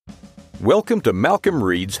Welcome to Malcom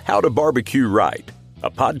Reed's How to Barbecue Right,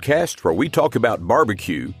 a podcast where we talk about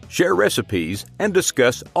barbecue, share recipes, and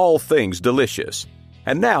discuss all things delicious.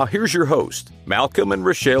 And now, here's your host, Malcom and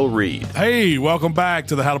Rochelle Reed. Hey, welcome back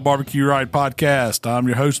to the How to Barbecue Right Podcast. I'm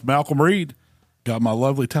your host, Malcom Reed. Got my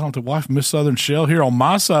lovely, talented wife, Miss Southern Shell, here on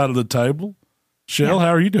my side of the table. Shell, how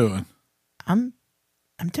are you doing? I'm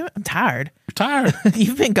tired. You're tired.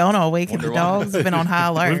 You've been gone all week, and the dogs have been on high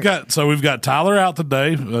alert. We've got Tyler out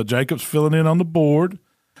today. Jacob's filling in on the board,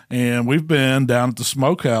 and we've been down at the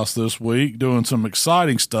Smokehouse this week doing some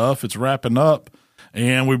exciting stuff. It's wrapping up,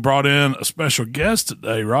 and we brought in a special guest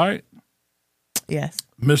today, right? Yes,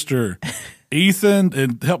 Mr. Ethan,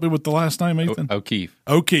 and help me with the last name, Ethan. O'Keefe.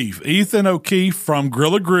 Ethan O'Keefe from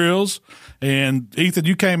Grilla Grills, and Ethan,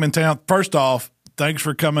 you came in town. First off, thanks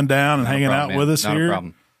for coming down and hanging out with us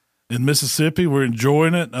here in Mississippi. We're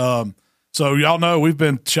enjoying it. So y'all know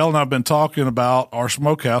Shell and I have been talking about our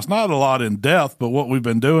smokehouse, not a lot in depth, but what we've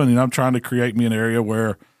been doing. I'm trying to create me an area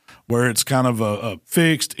where it's kind of a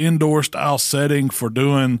fixed indoor style setting for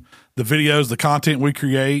doing the videos, the content we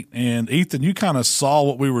create. And Ethan, you kind of saw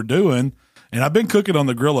what we were doing. And I've been cooking on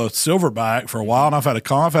the Grilla Silverback for a while, and I've had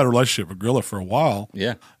a relationship with Grilla for a while.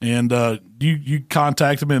 Yeah. And you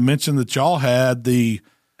contacted me and mentioned that y'all had the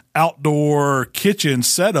outdoor kitchen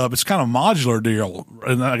setup. It's kind of modular deal,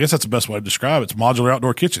 and I guess that's the best way to describe it. It's a modular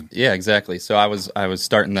outdoor kitchen. Yeah, exactly. So I was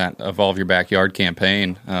starting that Evolve Your Backyard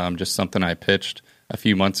campaign, just something I pitched a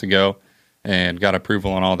few months ago, and got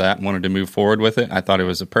approval on all that and wanted to move forward with it. I thought it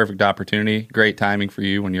was a perfect opportunity, great timing for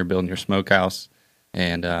you when you're building your smokehouse.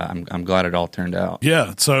 And I'm glad it all turned out.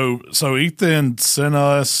 Yeah. So Ethan sent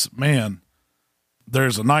us,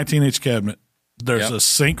 there's a 19-inch cabinet. There's a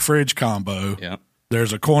sink fridge combo. Yep.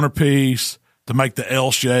 There's a corner piece to make the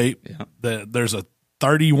L shape. Yep. There's a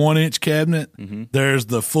 31-inch cabinet. Mm-hmm. There's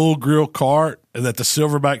the full grill cart that the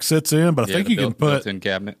Silverback sits in. But I think you can put built-in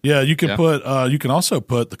cabinet. Yeah, you can put. You can also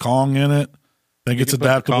put the Kong in it. I think it's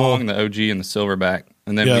adaptable. The Kong, the OG, and the Silverback,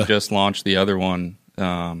 and then we just launched the other one.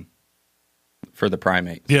 For the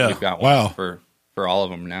primates. Yeah. We've got one for all of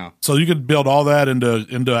them now. So you could build all that into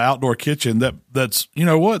an outdoor kitchen that's, you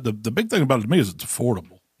know what, the big thing about it to me is it's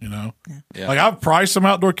affordable, you know? Yeah. Like I've priced some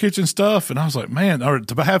outdoor kitchen stuff and I was like, man,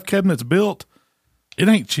 to have cabinets built, it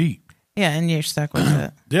ain't cheap. Yeah, and you're stuck with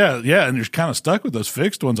it. Yeah, and you're kind of stuck with those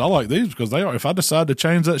fixed ones. I like these because they are, if I decide to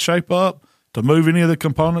change that shape up, to move any of the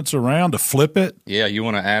components around, to flip it. Yeah, you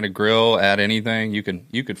want to add a grill, add anything, you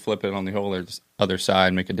could flip it on the whole other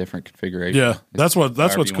side, make a different configuration. Yeah, that's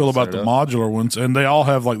what's cool about the modular ones, and they all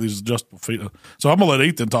have like these adjustable feet. So I'm gonna let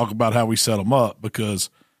Ethan talk about how we set them up because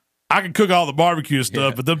I can cook all the barbecue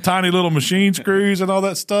stuff, but them tiny little machine screws and all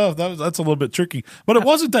that stuff that's a little bit tricky. But it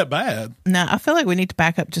wasn't that bad. No, I feel like we need to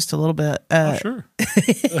back up just a little bit. Sure,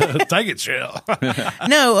 take it, Shell.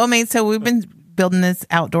 No, I mean, so we've been building this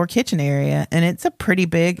outdoor kitchen area, and it's a pretty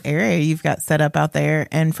big area you've got set up out there.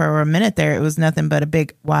 And for a minute there, it was nothing but a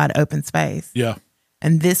big, wide open space. Yeah.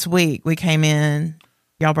 And this week we came in,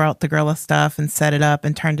 y'all brought the Grilla stuff and set it up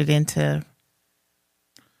and turned it into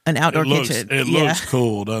an outdoor kitchen. It looks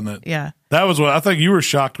cool, doesn't it? Yeah. That was what I think you were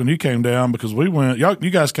shocked when you came down because we went. You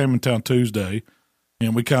guys came in town Tuesday,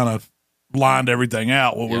 and we kind of lined everything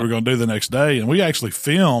out what we were going to do the next day, and we actually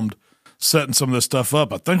filmed setting some of this stuff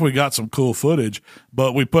up. I think we got some cool footage,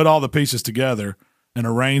 but we put all the pieces together and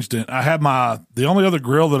arranged it. I had the only other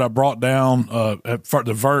grill that I brought down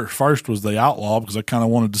first was the Outlaw because I kind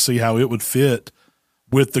of wanted to see how it would fit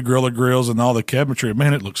with the Grilla Grills and all the cabinetry.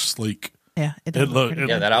 Man, it looks sleek. Yeah, that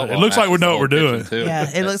Outlaw. It looks like we know what we're doing. Too. Yeah,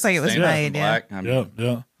 it looks like it was made. Yeah.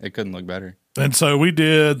 Yeah. It couldn't look better. And so we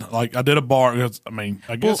did, I did a bar.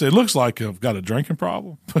 I guess it looks like I've got a drinking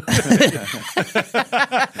problem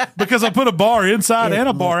because I put a bar inside and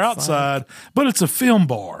a bar outside, but it's a film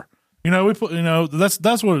bar. We put,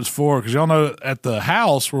 that's what it's for. Cause y'all know at the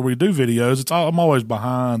house where we do videos, I'm always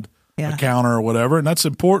behind a counter or whatever. And that's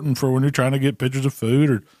important for when you're trying to get pictures of food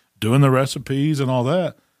or doing the recipes and all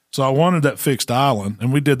that. So I wanted that fixed island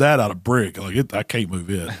and we did that out of brick. I can't move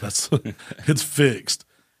it. It's fixed.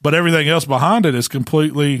 But everything else behind it is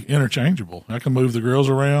completely interchangeable. I can move the grills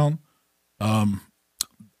around. One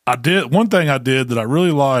thing I did that I really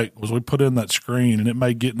liked was we put in that screen, and it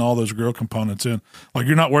made getting all those grill components in. Like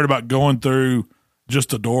you're not worried about going through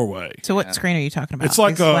just a doorway. So what screen are you talking about? It's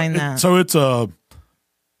like Explain that. So it's I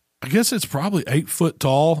guess it's probably 8 foot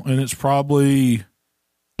tall, and it's probably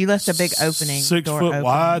you left a big opening, 6 foot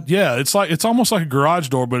wide. Yeah, it's almost like a garage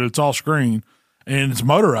door, but it's all screen. And it's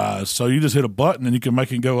motorized, so you just hit a button and you can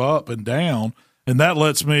make it go up and down. And that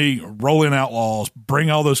lets me roll in Outlaws, bring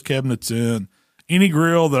all those cabinets in. Any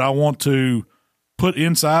grill that I want to put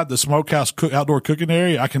inside the Smokehouse outdoor cooking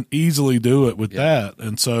area, I can easily do it with that.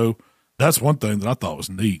 And so that's one thing that I thought was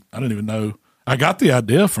neat. I didn't even know. I got the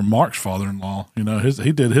idea from Mark's father-in-law. You know,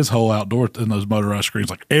 he did his whole outdoor in those motorized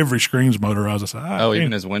screens. Like every screen's motorized. I said,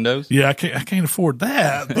 even his windows? Yeah, I can't afford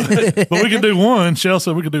that. But we can do one. Shell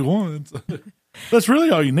said we could do one. That's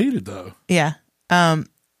really all you needed, though. Yeah.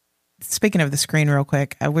 Speaking of the screen real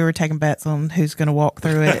quick, we were taking bets on who's going to walk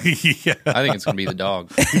through it. Yeah. I think it's going to be the dog.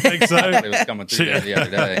 You think so? It was coming through there the other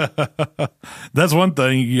day. That's one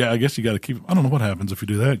thing. Yeah, I guess you got to keep. I don't know what happens if you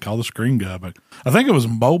do that. Call the screen guy back. I think it was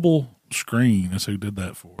Mobile Screen is who did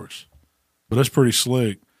that for us. But that's pretty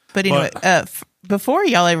slick. But anyway, before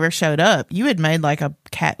y'all ever showed up, you had made like a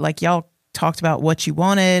cat. Like y'all talked about what you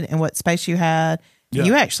wanted and what space you had. Yeah.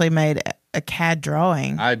 You actually made a CAD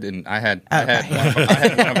drawing. I didn't. I had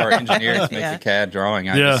one of our engineers make a CAD drawing.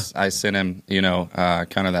 I sent him,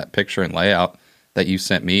 kind of that picture and layout that you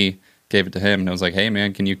sent me, gave it to him, and I was like, hey,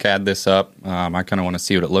 man, can you CAD this up? I kind of want to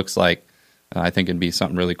see what it looks like. I think it'd be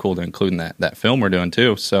something really cool to include in that film we're doing,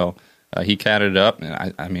 too. So he CAD'd it up,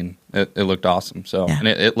 and I mean, it looked awesome. So and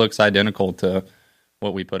it looks identical to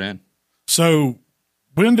what we put in. So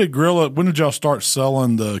when did y'all start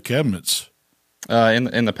selling the cabinets?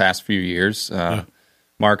 In the past few years,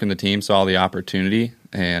 Mark and the team saw the opportunity,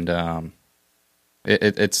 and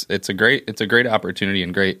it's a great opportunity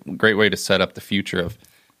and great way to set up the future of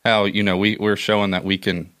how we're showing that we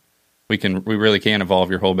really can evolve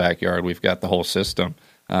your whole backyard. We've got the whole system,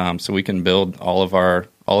 so we can build all of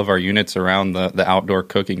our units around the outdoor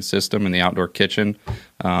cooking system and the outdoor kitchen.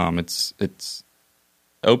 It's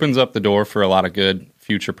opens up the door for a lot of good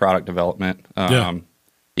future product development.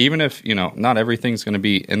 Even if, not everything's going to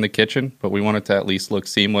be in the kitchen, but we want it to at least look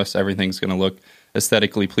seamless. Everything's going to look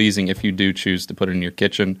aesthetically pleasing if you do choose to put it in your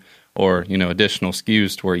kitchen or, additional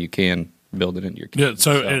SKUs to where you can build it into your kitchen. Yeah,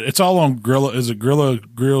 so it's all on Grilla. Is it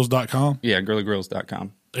GrillaGrills.com? Yeah,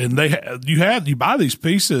 GrillaGrills.com. And you buy these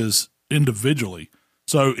pieces individually.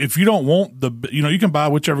 So if you don't want you can buy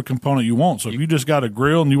whichever component you want. So if you just got a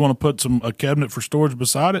grill and you want to put a cabinet for storage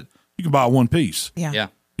beside it, you can buy one piece. Yeah.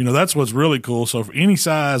 That's what's really cool. So for any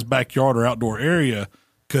size backyard or outdoor area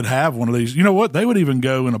could have one of these. You know what? They would even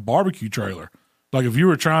go in a barbecue trailer. Like if you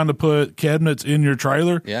were trying to put cabinets in your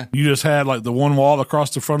trailer, you just had like the one wall across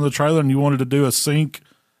the front of the trailer and you wanted to do a sink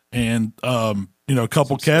and, a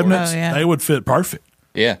couple cabinets, they would fit perfect.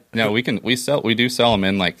 Yeah. No, we do sell them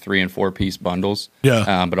in like 3 and 4 piece bundles.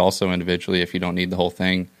 Yeah. But also individually if you don't need the whole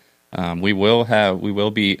thing. We will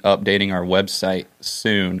be updating our website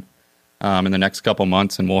soon. In the next couple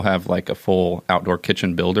months, and we'll have like a full outdoor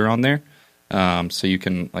kitchen builder on there, so you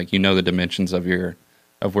can the dimensions of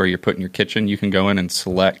where you're putting your kitchen. You can go in and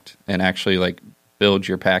select and actually build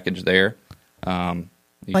your package there.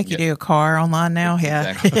 You do a car online now,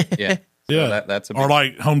 exactly. Yeah. Yeah, that's or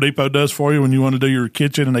like Home Depot does for you when you want to do your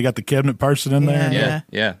kitchen, and they got the cabinet person in there.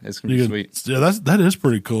 Yeah, it's gonna be sweet. Yeah, that is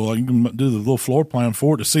pretty cool. Like you can do the little floor plan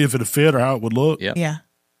for it to see if it'll fit or how it would look. Yeah.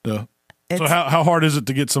 So how hard is it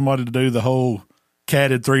to get somebody to do the whole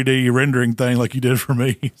CADed 3D rendering thing like you did for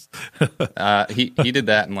me? He did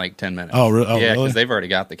that in like 10 minutes. Oh, really? Yeah, because they've already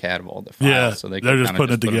got the CAD of all the files, so they're just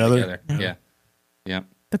putting it together. Yeah.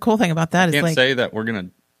 The cool thing about that is can't say that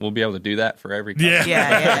we'll be able to do that for every customer.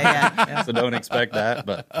 Yeah. So don't expect that,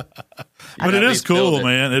 but it is cool,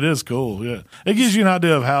 man. It is cool. Yeah, it gives you an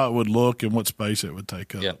idea of how it would look and what space it would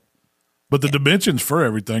take up. Yeah. But the dimensions for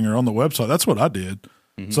everything are on the website. That's what I did.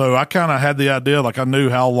 Mm-hmm. So I kind of had the idea, I knew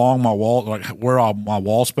how long my wall, where my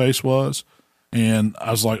wall space was, and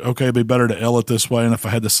I was like, okay, it'd be better to L it this way. And if I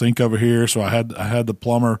had the sink over here, so I had the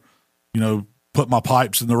plumber, put my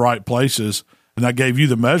pipes in the right places, and I gave you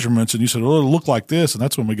the measurements, and you said, well, it'll look like this, and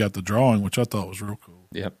that's when we got the drawing, which I thought was real cool.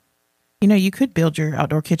 Yep. You could build your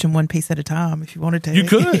outdoor kitchen one piece at a time if you wanted to. You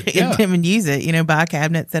could, yeah. and use it. Buy a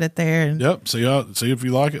cabinet, set it there. And yep. See if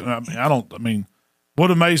you like it. What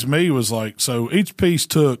amazed me was so each piece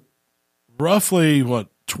took roughly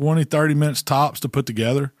 20, 30 minutes tops to put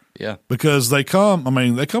together. Yeah. Because they come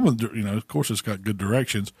with, of course it's got good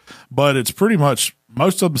directions, but it's pretty much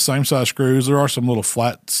most of them the same size screws. There are some little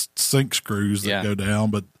flat sink screws that go down,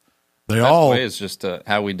 but the way is just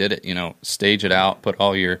how we did it, stage it out, put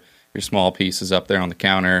all your small pieces up there on the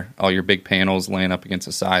counter, all your big panels laying up against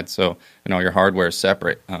the side. So, all your hardware is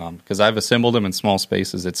separate. Because I've assembled them in small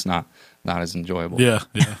spaces. It's not as enjoyable. Yeah.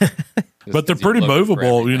 But they're pretty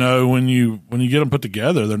movable, when you get them put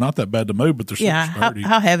together, they're not that bad to move, but they're super sturdy.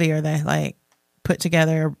 How heavy are they? Put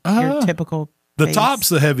together your typical The base? top's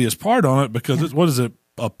the heaviest part on it because it's, what is it,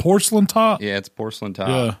 a porcelain top? Yeah, it's porcelain top.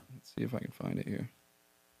 Yeah. Let's see if I can find it here.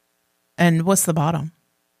 And what's the bottom?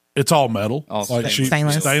 it's all metal, all like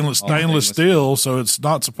stainless steel, so it's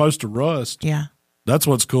not supposed to rust. Yeah, that's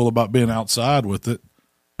what's cool about being outside with it.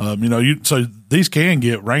 So these can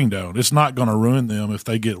get rained on. It's not going to ruin them if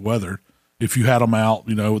they get weathered. If you had them out,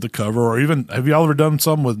 with a cover, or even have y'all ever done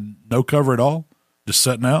some with no cover at all, just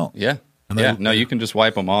setting out? Yeah, no, you can just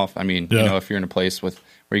wipe them off. I mean, if you're in a place where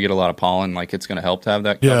you get a lot of pollen, like it's going to help to have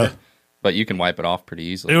that cover. Yeah. But you can wipe it off pretty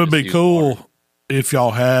easily. It would be cool if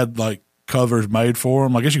y'all had like covers made for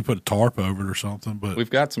them. I guess you could put a tarp over it or something. But we've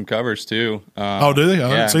got some covers too. Do they? I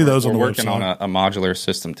didn't see those on the website. We're working on a modular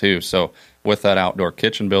system too. So with that outdoor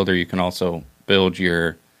kitchen builder, you can also build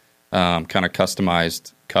your kind of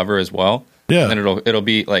customized cover as well. Yeah. And then it'll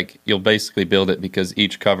be like you'll basically build it because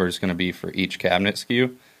each cover is going to be for each cabinet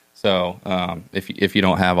SKU. So if you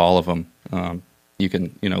don't have all of them, you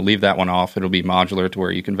can leave that one off. It'll be modular to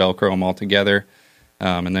where you can Velcro them all together.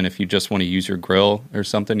 And then if you just want to use your grill or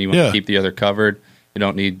something, you want to keep the other covered. You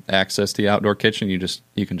don't need access to the outdoor kitchen. You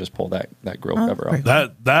can just pull that grill cover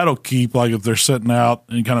off. That'll keep, like if they're sitting out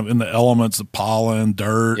and kind of in the elements, the pollen,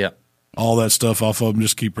 dirt, all that stuff off of them,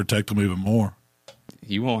 just keep protect them even more.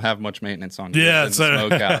 You won't have much maintenance on the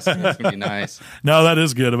Smokehouse. It's going to be nice. No, that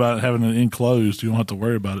is good about having it enclosed. You don't have to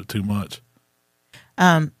worry about it too much.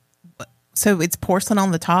 So it's porcelain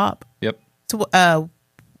on the top? Yep. So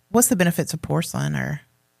what's the benefits of porcelain, or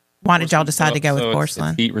why did y'all decide to go with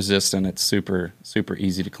porcelain? It's heat resistant. It's super, super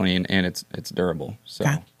easy to clean, and it's durable.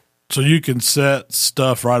 So you can set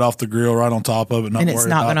stuff right off the grill, right on top of it, and it's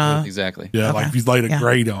not gonna exactly. Yeah, like if you laid a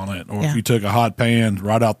grate on it, or if you took a hot pan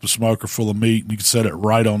right out the smoker full of meat, and you can set it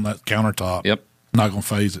right on that countertop. Yep, not gonna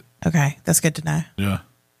phase it. Okay, that's good to know. Yeah.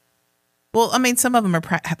 Well, I mean, some of them are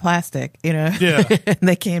plastic, Yeah, and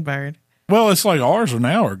they can burn. Well, it's like ours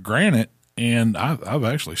are granite, and I've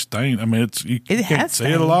actually stained. I mean, you can't see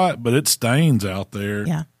it a lot, but it stains out there.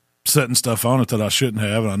 Yeah. Setting stuff on it that I shouldn't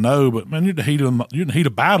have, and I know, but man, you'd heat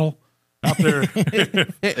a battle out there,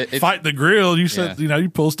 fight the grill. You said, you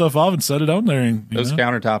pull stuff off and set it on there, and those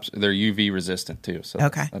countertops, they're UV resistant too, so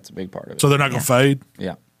that's a big part of it. So they're not going to fade.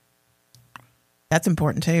 Yeah, that's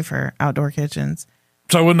important too for outdoor kitchens.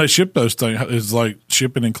 So when they ship those things, is like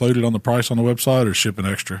shipping included on the price on the website, or shipping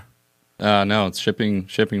extra? No, it's shipping.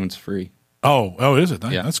 Shipping was free. Oh, is it?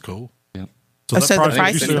 That's cool. Yeah. So the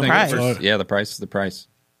price is the price. Yeah, the price is the price.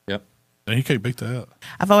 Yep. And you can't beat that.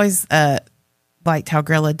 I've always liked how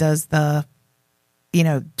Grilla does the,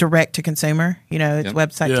 direct to consumer. It's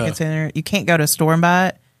website to consumer. You can't go to a store and buy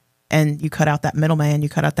it, and you cut out that middleman. You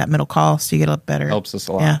cut out that middle cost. You get a better. Helps us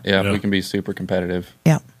a lot. Yeah, we can be super competitive.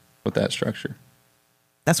 Yeah. With that structure.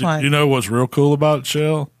 That's why. You know what's real cool about it,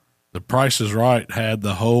 Shell? The Price is Right had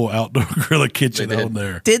the whole outdoor Grilla kitchen on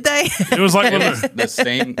there. Did they? It was like the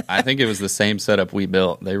same. I think it was the same setup we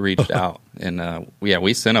built. They reached out, and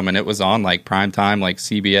we sent them, and it was on like prime time, like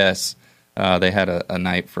CBS. They had a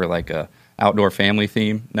night for like a outdoor family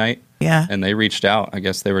theme night. Yeah, and they reached out. I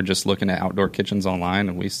guess they were just looking at outdoor kitchens online,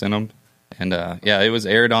 and we sent them. And it was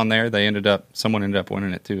aired on there. Someone ended up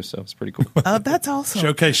winning it too, so it's pretty cool. Oh, that's awesome.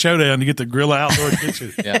 Showcase Showdown, you get the Grilla outdoor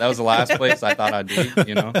kitchen. Yeah, that was the last place I thought I'd be,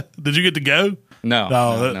 Did you get to go?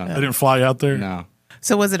 No. They didn't fly out there? No.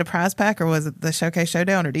 So was it a prize pack, or was it the Showcase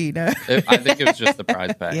Showdown, or do you know? I think it was just the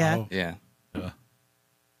prize pack. Yeah. Yeah.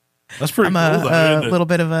 That's pretty cool. I'm a little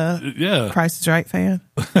bit of a Price is Right fan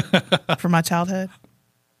from my childhood.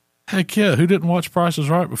 Heck yeah, who didn't watch Price is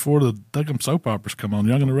Right before the daggum soap operas come on?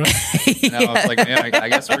 Young and the Rest? It's like, man, I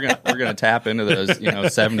guess we're gonna tap into those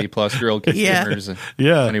 70-plus-year-old consumers.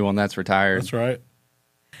 Yeah. Anyone that's retired. That's right.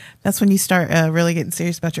 That's when you start really getting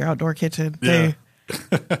serious about your outdoor kitchen too.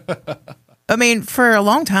 Yeah. I mean, for a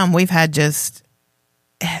long time we've had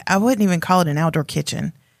I wouldn't even call it an outdoor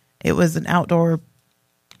kitchen. It was an outdoor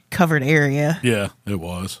covered area. Yeah, it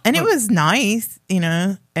was. And it was nice,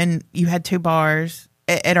 and you had 2 bars.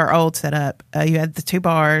 At our old setup, you had the 2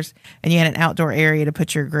 bars, and you had an outdoor area to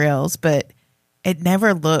put your grills, but it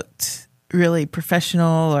never looked really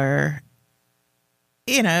professional, or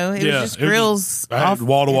it was just grills.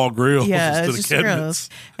 Wall-to-wall grills. Yeah, it was just grills,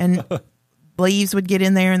 and leaves would get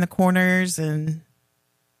in there in the corners, and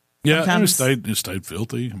it stayed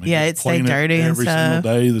filthy. I mean, it stayed dirty every and single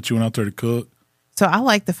day that you went out there to cook. So I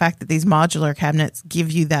like the fact that these modular cabinets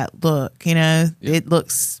give you that look. It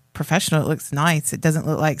looks professional. It looks nice. It doesn't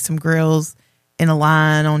look like some grills in a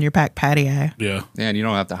line on your back patio. Yeah. And you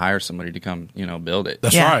don't have to hire somebody to come, build it.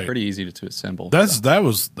 That's right. It's pretty easy to assemble. That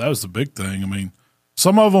was the big thing. I mean,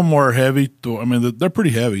 some of them were heavy. They're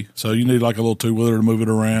pretty heavy. So you need like a little 2-wheeler to move it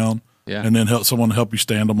around. Yeah. And then someone to help you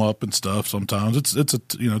stand them up and stuff. Sometimes it's a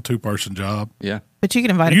 2-person job. Yeah. But you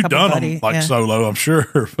can invite You've a couple done buddies. them solo, I'm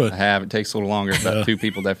sure. But I have. It takes a little longer, but 2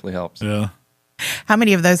 people definitely helps. Yeah. How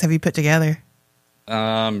many of those have you put together?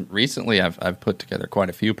 Recently, I've put together quite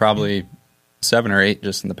a few, probably 7 or 8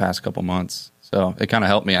 just in the past couple months. So it kind of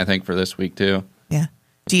helped me, I think, for this week too. Yeah.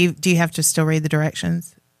 Do you have to still read the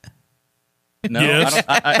directions? No, Yes.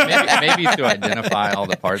 maybe to identify all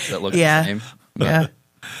the parts that look the same. But, Yeah.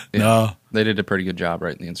 No. They did a pretty good job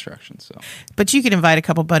writing the instructions. So, But you could invite a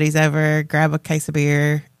couple buddies over, grab a case of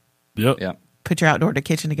beer, Yep. yeah, put your outdoor to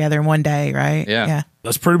kitchen together in one day, right? Yeah. Yeah.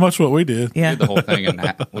 That's pretty much what we did. Yeah. did the whole thing,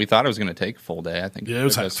 and we thought it was going to take a full day. I think. Yeah, it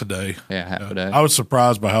was took half us- a day. Yeah, half a day. I was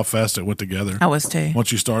surprised by how fast it went together. I was too.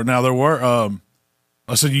 Once you start. Now, there were,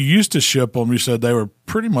 I said you used to ship them. You said they were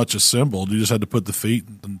pretty much assembled. You just had to put the feet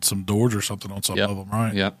and some doors or something on some Yep. of them,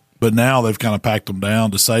 right? Yep. But now they've kind of packed them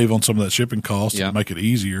down to save on some of that shipping cost Yep. and make it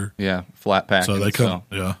easier. Yeah, flat packing. So they come,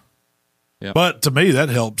 yeah. Yep. But to me, that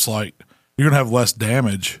helps. Like, you're going to have less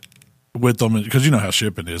damage with them because you know how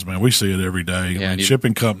shipping is, man. We see it every day. Yeah, I mean,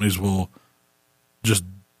 shipping companies will just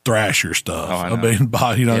thrash your stuff. Oh, I know. Mean,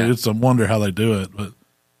 it's a wonder how they do it. But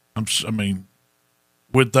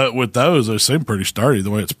with those, they seem pretty sturdy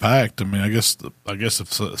the way it's packed. I mean, I guess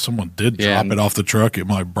if someone did drop it off the truck, it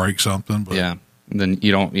might break something. But yeah. And then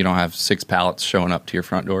you don't have 6 pallets showing up to your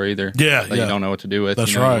front door either. Yeah, that yeah. you don't know what to do with.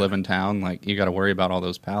 That's you right. You live in town, like you got to worry about all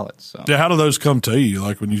those pallets. So yeah, how do those come to you?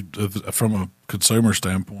 Like when you, from a consumer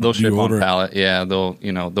standpoint, they'll do you ship on order it? pallet. Yeah,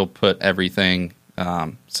 they'll put everything.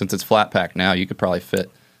 Since it's flat pack now, you could probably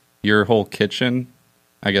fit your whole kitchen.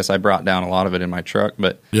 I guess I brought down a lot of it in my truck,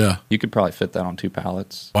 but Yeah. you could probably fit that on 2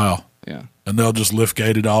 pallets. Wow. Yeah. And they'll just lift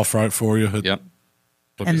gate it off right for you. Yep.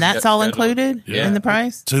 And that's all included Yeah. in the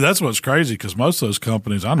price? See, that's what's crazy because most of those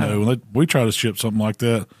companies I know, when we try to ship something like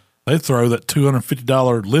that, they throw that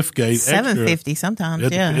 $250 lift gate $750 extra. sometimes,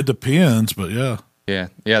 It, yeah. it depends, but yeah. Yeah.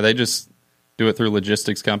 Yeah. They just do it through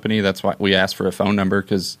logistics company. That's why we asked for a phone number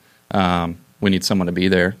because we need someone to be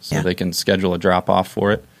there so they can schedule a drop off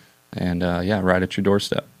for it. And right at your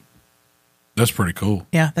doorstep. That's pretty cool.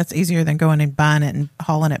 Yeah, that's easier than going and buying it and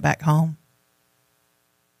hauling it back home.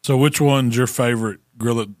 So which one's your favorite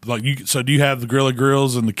Grilla? So do you have the Grilla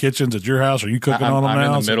Grills in the kitchens at your house? Are you cooking on them now?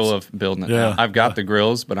 I'm in the middle of building it. Yeah. Now. I've got the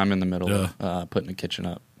grills, but I'm in the middle of putting the kitchen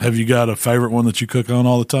up. Have you got a favorite one that you cook on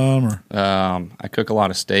all the time? Or I cook a lot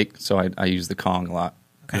of steak, so I use the Kong a lot.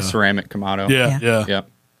 Okay. Ceramic Kamado. Yeah. Yep.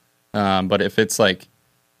 But if it's like,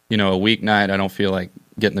 a weeknight, I don't feel like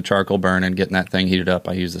getting the charcoal burn and getting that thing heated up.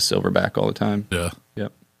 I use the Silverback all the time. Yeah.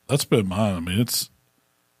 Yep. That's been mine. I mean,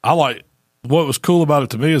 what was cool about it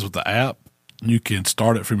to me is with the app, you can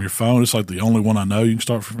start it from your phone. It's like the only one I know you can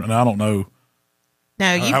start from, and I don't know.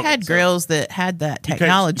 No, you've had grills that had that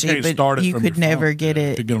technology, you can't start but it you from could your never phone. get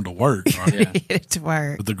it to get them to work. Right? get it to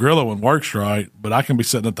work. But the Grilla one works right, but I can be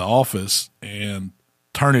sitting at the office and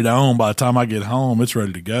turn it on. By the time I get home, it's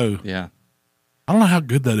ready to go. Yeah. I don't know how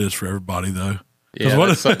good that is for everybody, though. Yeah,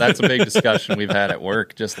 that's a big discussion we've had at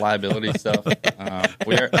work, just liability stuff.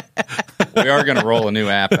 We are going to roll a new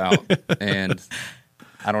app out, and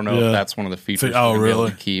I don't know if that's one of the features we're going to be able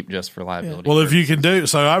to keep just for liability. Well, if you can do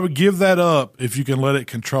so, I would give that up if you can let it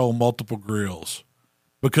control multiple grills.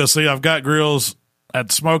 Because see, I've got grills at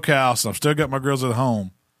the Smokehouse, and I've still got my grills at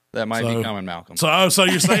home. That might be coming, Malcolm. So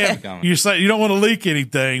you're saying you don't want to leak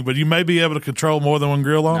anything, but you may be able to control more than one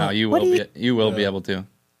grill on it. No, you will be able to.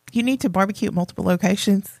 You need to barbecue at multiple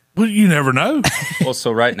locations. Well, you never know. Well,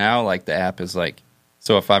 so right now, like the app is like,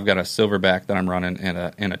 so if I've got a Silverback that I'm running and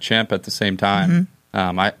a Chimp at the same time,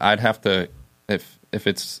 I'd have to, if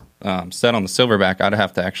it's set on the Silverback, I'd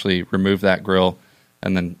have to actually remove that grill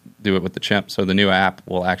and then do it with the Chimp. So the new app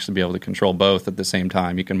will actually be able to control both at the same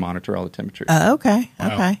time. You can monitor all the temperatures. Okay.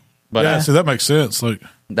 Wow. Okay. But so that makes sense. Like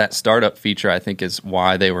that startup feature, I think, is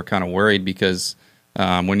why they were kind of worried because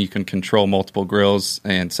when you can control multiple grills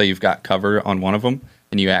and say you've got cover on one of them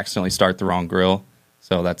and you accidentally start the wrong grill.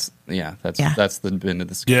 So that's the been of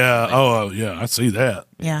the schedule. Yeah. Oh, yeah. I see that.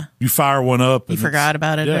 Yeah. You fire one up. You forgot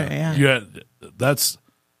about it. Yeah. That's.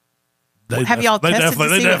 Have y'all tested to see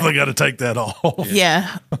They definitely got to take that off.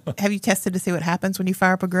 Yeah. Have you tested to see what happens when you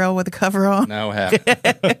fire up a grill with a cover on? No, I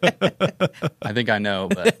haven't. I think I know,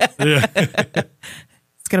 but Yeah.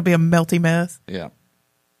 It's going to be a melty mess. yeah.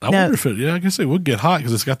 I wonder if I guess it would get hot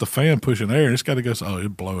because it's got the fan pushing air and it's got to go. Oh,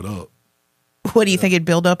 it'd blow it up. What do you think? It'd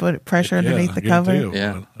build up a pressure underneath the cover?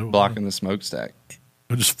 Yeah, blocking the smokestack.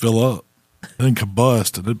 It'd just fill up and then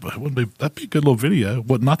combust, and it wouldn't be. That'd be a good little video.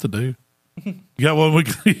 What not to do? You got one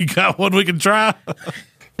we can try.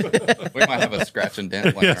 We might have a scratch and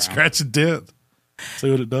dent. Scratch and dent. See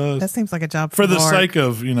what it does. That seems like a job for the Mark. sake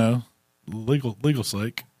of legal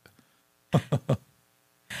sake.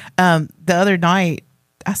 The other night,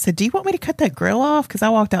 I said, "Do you want me to cut that grill off?" Because I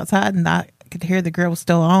walked outside and I could could hear the grill was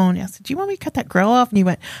still on. I said, "Do you want me to cut that grill off?" And you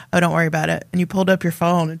went, "Oh, don't worry about it." And you pulled up your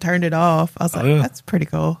phone and turned it off. I was like, "That's pretty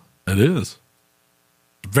cool." It is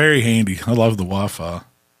very handy. I love the Wi-Fi.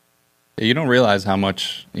 Yeah, you don't realize how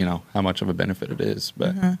much of a benefit it is,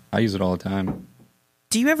 but I use it all the time.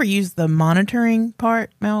 Do you ever use the monitoring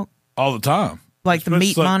part, Mel? All the time, like the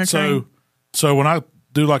meat monitoring. So when I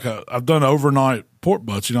do I've done overnight pork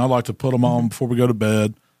butts. I like to put them on before we go to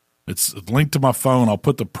bed. It's linked to my phone. I'll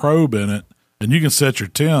put the probe in it, and you can set your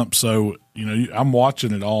temp. So I'm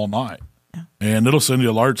watching it all night, and it'll send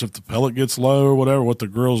you alerts if the pellet gets low or whatever, what the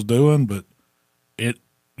grill's doing. But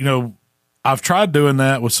I've tried doing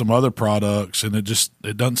that with some other products, and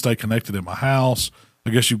it doesn't stay connected in my house. I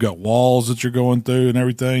guess you've got walls that you're going through and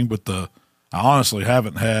everything, but I honestly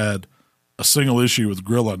haven't had a single issue with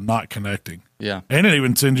Grilla not connecting. Yeah, and it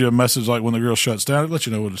even sends you a message like when the grill shuts down, it lets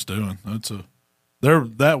you know what it's doing.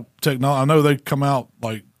 That technology. I know they come out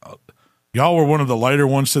y'all were one of the later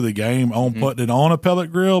ones to the game on putting it on a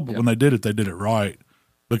pellet grill, but when they did it right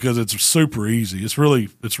because it's super easy. It's really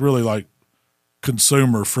like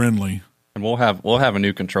consumer friendly. And we'll have a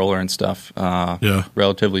new controller and stuff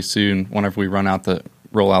relatively soon whenever we roll out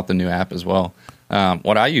the new app as well.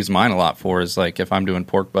 What I use mine a lot for is like if I'm doing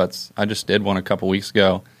pork butts. I just did one a couple weeks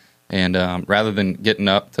ago, and rather than getting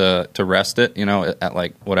up to rest it, at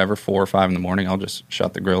like whatever 4 or 5 in the morning, I'll just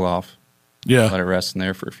shut the grill off. Yeah, let it rest in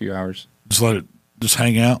there for a few hours. Just let it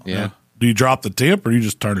hang out. Yeah. Do you drop the temp or you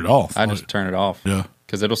just turn it off? I just turn it off. Yeah,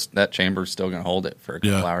 because that chamber's still going to hold it for a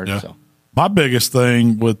couple hours. Yeah. So my biggest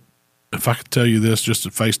thing if I could tell you this just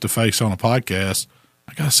face to face on a podcast,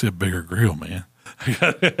 I got to see a bigger grill, man. We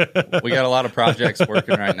got a lot of projects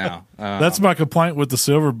working right now. That's my complaint with the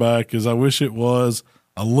Silverback is I wish it was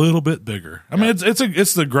a little bit bigger. I mean,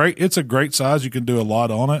 it's a great size. You can do a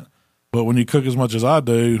lot on it, but when you cook as much as I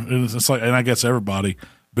do, it's like, and I guess everybody,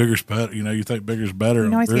 bigger's better. You think bigger's better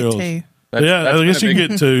on grills. I guess you can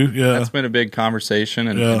get 2. Yeah, that's been a big conversation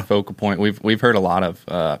and focal point. We've heard a lot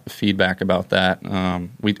of feedback about that.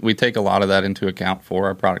 We take a lot of that into account for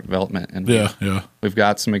our product development, and we've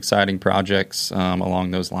got some exciting projects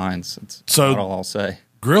along those lines. That's all I'll say.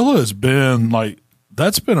 Grilla has been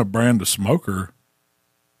that's been a brand of smoker.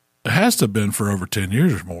 It has to have been for over 10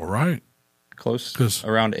 years or more, right? Close,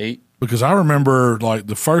 around 8. Because I remember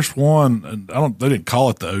the first one, and they didn't call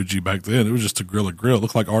it the OG back then. It was just a Grilla Grill. It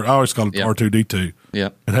looked like I always called it the R2D2. Yeah,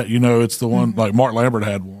 it's the one like Mark Lambert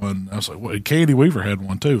had one. I was like, well, Candy Weaver had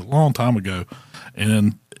one too, a long time ago,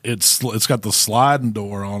 and it's got the sliding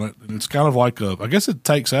door on it, and it's kind of like I guess it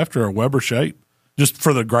takes after a Weber shape, just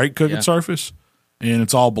for the great cooking surface, and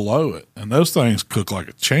it's all below it, and those things cook like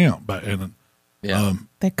a champ.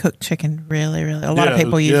 They cook chicken really, really. A lot of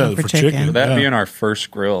people use them for chicken. That being our first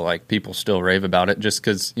grill, people still rave about it just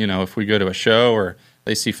because, if we go to a show or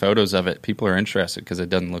they see photos of it, people are interested because it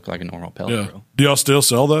doesn't look like a normal pellet grill. Do y'all still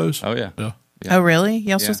sell those? Oh, yeah. Oh, really?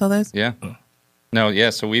 Y'all still sell those? Yeah. No, yeah.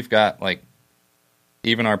 So we've got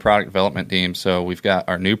even our product development team. So we've got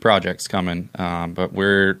our new projects coming, but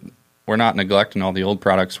we're not neglecting all the old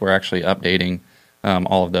products. We're actually updating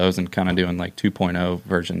all of those and kind of doing 2.0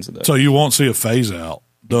 versions of those. So you won't see a phase out.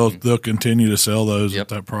 They'll continue to sell those at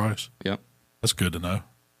that price. Yep. That's good to know.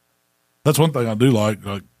 That's one thing I do like.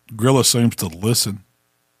 Grilla seems to listen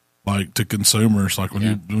to consumers.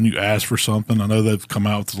 When you ask for something, I know they've come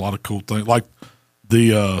out with a lot of cool things. Like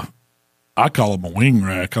I call them a wing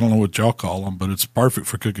rack. I don't know what y'all call them, but it's perfect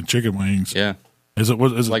for cooking chicken wings. Yeah. Is it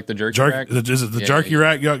like the jerky rack? Is it the jerky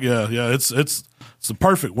rack? Yeah. It's the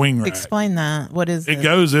perfect wing rack. Explain that. What is it? It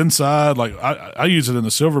goes inside. I use it in the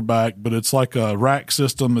Silverback, but it's like a rack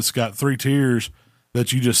system. It's got 3 tiers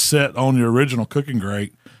that you just set on your original cooking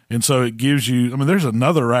grate, and so it gives you. I mean, there's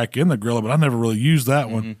another rack in the Grilla, but I never really use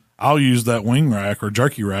that one. I'll use that wing rack or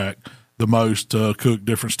jerky rack the most to cook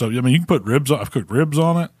different stuff. I mean, you can put ribs on. I've cooked ribs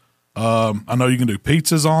on it. I know you can do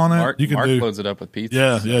pizzas on it. Mark loads it up with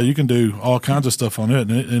pizzas. Yeah, you can do all kinds of stuff on it,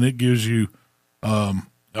 and it gives you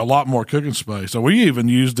a lot more cooking space. So we even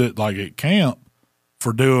used it at camp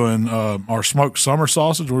for doing our smoked summer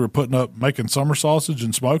sausage. We were making summer sausage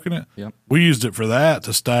and smoking it. Yep. We used it for that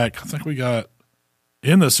to stack. I think we got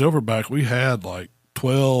in the Silverback. We had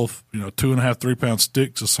 12, 2.5, 3 pound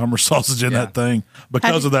sticks of summer sausage in that thing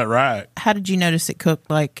because of that rack. How did you notice it cooked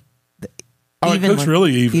it cooks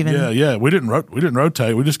really even. Yeah. We didn't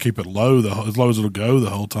rotate. We just keep it low, as low as it'll go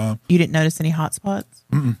the whole time. You didn't notice any hot spots?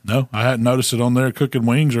 No, I hadn't noticed it on there cooking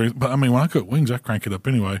wings but I mean, when I cook wings, I crank it up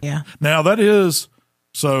anyway. Yeah. Now that is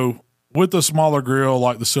so with the smaller grill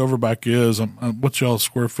like the Silverback is. What's y'all's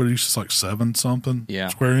square footage? It's like 7 something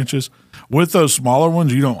square inches. With those smaller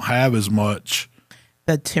ones, you don't have as much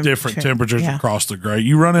the different temperatures across the grate.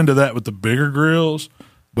 You run into that with the bigger grills,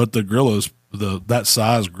 but the grill is that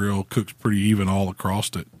size grill cooks pretty even all across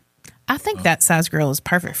it. I think that size grill is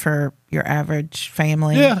perfect for your average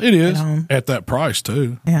family. Yeah, it is at that price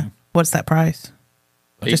too. Yeah, what's that price?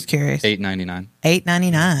 Just curious. $8.99.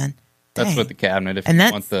 $8.99. That's with the cabinet. If you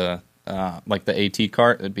want the like the AT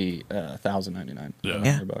cart, it'd be $1,099. Yeah.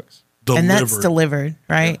 $100. And that's delivered,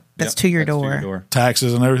 right? Yeah. That's to your door.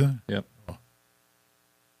 Taxes and everything. Yep.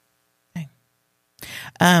 Okay.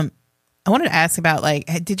 I wanted to ask about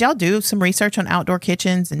did y'all do some research on outdoor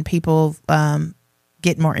kitchens and people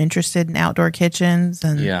get more interested in outdoor kitchens?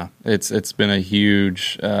 And yeah, it's been a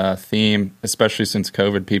huge theme, especially since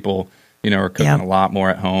COVID. People are cooking a lot more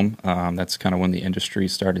at home. That's kind of when the industry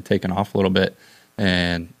started taking off a little bit,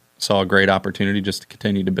 and saw a great opportunity just to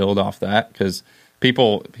continue to build off that because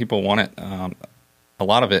people want it. A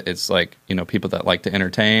lot of it is people that like to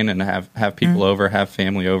entertain and have people over, have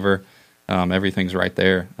family over. Everything's right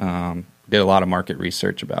there. Did a lot of market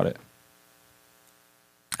research about it.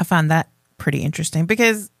 I find that pretty interesting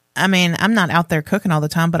because I'm not out there cooking all the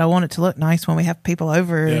time, but I want it to look nice when we have people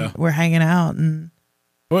over and we're hanging out. And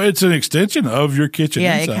well, it's an extension of your kitchen.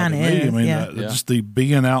 Yeah, inside it kind of is. Just the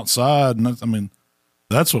being outside, and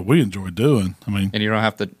that's what we enjoy doing. And you don't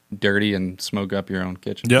have to dirty and smoke up your own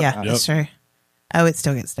kitchen. That's true. Oh, it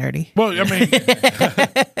still gets dirty. Well,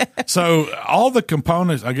 so all the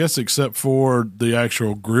components, I guess, except for the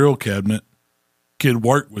actual grill cabinet, could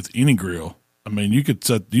work with any grill. You could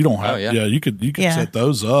set. You don't have. You could set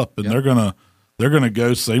those up, and they're gonna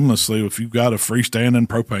go seamlessly if you've got a freestanding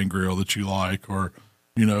propane grill that you like, or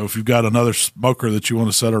if you've got another smoker that you want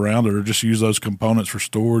to set around it, or just use those components for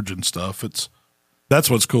storage and stuff. That's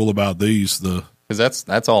what's cool about these. Because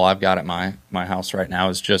that's all I've got at my house right now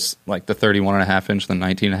is just like the 31.5 inch, the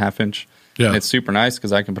 19.5 inch. Yeah, and it's super nice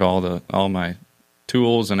because I can put all my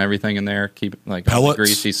tools and everything in there. Keep all the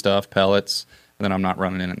greasy stuff, pellets, and then I'm not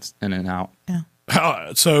running in and out.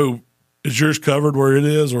 Yeah. So is yours covered where it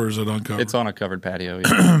is, or is it uncovered? It's on a covered patio.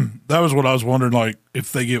 Yeah. That was what I was wondering.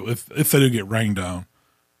 If they do get rained on,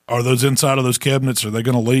 are those inside of those cabinets? Are they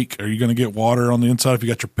going to leak? Are you going to get water on the inside if you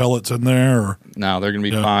got your pellets in there? Or no, they're going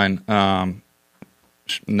to be fine.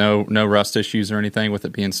 No rust issues or anything with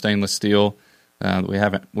it being stainless steel. We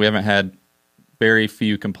haven't had very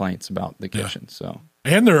few complaints about the kitchen. So,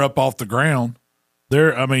 and they're up off the ground.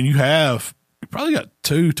 You probably got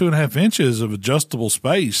 2.5 inches of adjustable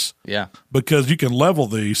space. Yeah, because you can level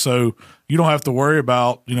these, so you don't have to worry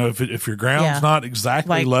about if your ground's not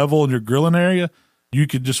exactly level in your grilling area. You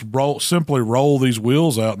could just simply roll these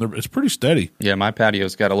wheels out, and it's pretty steady. Yeah, my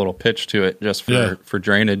patio's got a little pitch to it just for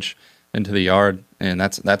drainage into the yard, and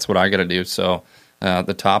that's what I got to do. So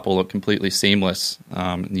the top will look completely seamless.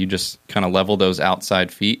 You just kind of level those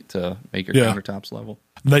outside feet to make your countertops level.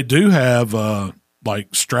 They do have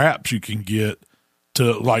straps you can get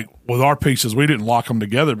to with our pieces. We didn't lock them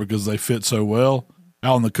together because they fit so well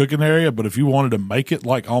out in the cooking area. But if you wanted to make it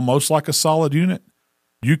almost like a solid unit,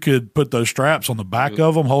 you could put those straps on the back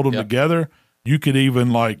of them, hold them together. You could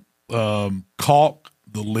even caulk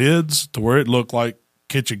the lids to where it looked like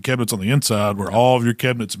kitchen cabinets on the inside, where all of your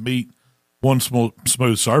cabinets meet one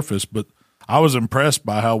smooth surface. But I was impressed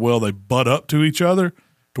by how well they butt up to each other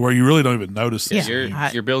to where you really don't even notice this.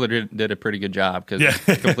 Your builder did a pretty good job because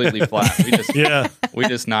it's completely flat. We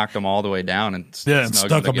just knocked them all the way down and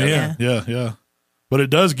stuck them in. Yeah. But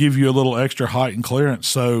it does give you a little extra height and clearance.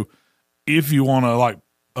 So if you want to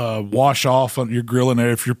wash off on your grilling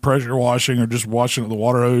area, if you're pressure washing or just washing the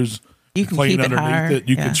water hose, you can clean keep underneath it higher.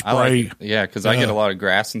 You can spray. Because I get a lot of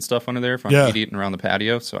grass and stuff under there if I'm eating around the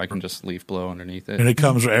patio, so I can just leaf blow underneath it.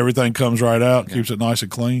 And everything comes right out, keeps it nice and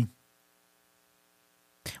clean.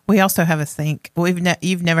 We also have a sink.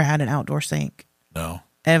 You've never had an outdoor sink? No.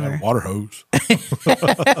 Ever. Water hose.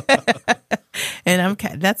 And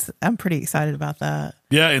I'm pretty excited about that.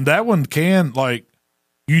 Yeah, and that one can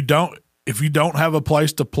if you don't have a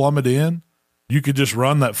place to plumb it in, you could just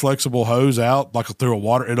run that flexible hose out through a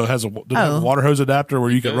water. It has a water hose adapter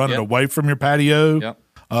where you could run it away from your patio. Yep.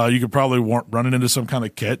 You could probably run it into some kind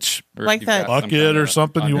of catch, like that bucket or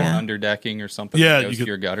something. You want underdecking or something. Yeah, that goes to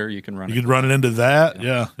your gutter. You can run. You could run it into that.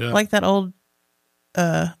 Yeah. Like that old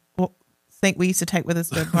sink we used to take with us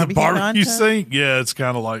to the barbecue sink. Yeah, it's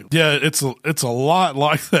kind of it's a lot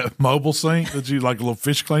like that mobile sink that you a little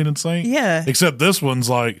fish cleaning sink. Yeah. Except this one's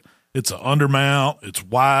it's an undermount. It's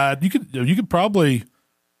wide. You could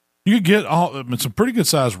get some pretty good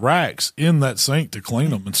sized racks in that sink to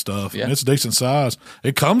clean them and stuff. Yeah. And it's a decent size.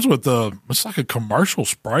 It comes with it's like a commercial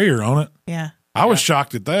sprayer on it. Yeah. I was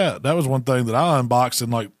shocked at that. That was one thing that I unboxed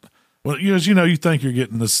and you think you're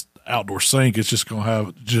getting this outdoor sink, it's just going to have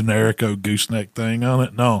a generico gooseneck thing on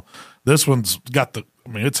it. No, this one's got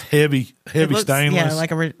it's heavy looks, stainless. Yeah,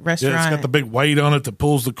 like a restaurant. Yeah, it's got the big weight on it that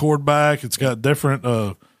pulls the cord back. It's got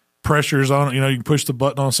different pressures on it. You can push the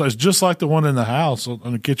button on. So it's just like the one in the house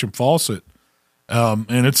on the kitchen faucet.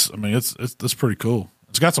 And it's pretty cool.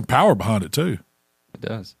 It's got some power behind it too. It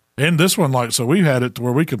does. And this one, so we had it to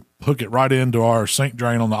where we could hook it right into our sink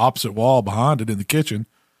drain on the opposite wall behind it in the kitchen.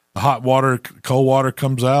 The hot water, cold water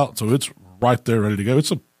comes out, so it's right there ready to go.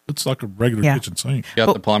 It's like a regular kitchen sink. You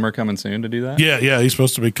got the plumber coming soon to do that? Yeah, he's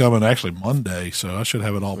supposed to be coming actually Monday, so I should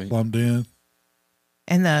have it all plumbed in.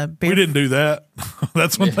 And we didn't do that.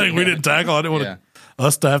 That's one thing we didn't tackle. I didn't want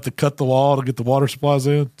us to have to cut the wall to get the water supplies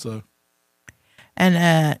in. So,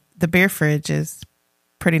 and the beer fridge is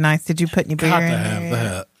pretty nice. Did you put any beer in there? Have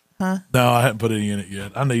that. Huh? No, I haven't put any in it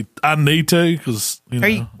yet. I need to because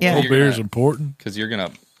cold beer is important. Because you're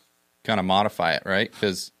gonna kind of modify it, right?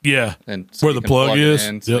 Because and so where the plug is,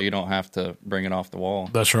 so you don't have to bring it off the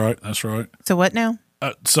wall. That's right. So what now?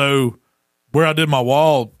 So where I did my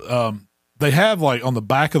wall, they have on the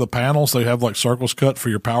back of the panels, they have circles cut for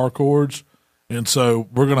your power cords, and so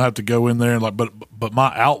we're gonna have to go in there and but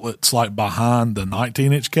my outlet's behind the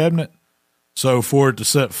 19-inch cabinet, so for it to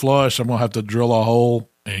set flush, I'm gonna have to drill a hole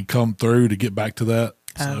and come through to get back to that.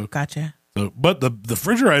 Oh, gotcha. So, but the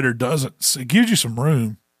refrigerator doesn't. It gives you some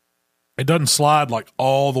room. It doesn't slide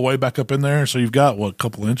all the way back up in there. So you've got a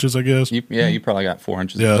couple inches, I guess. You probably got 4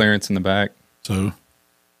 inches of clearance in the back. So,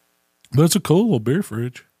 but it's a cool little beer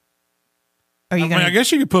fridge. I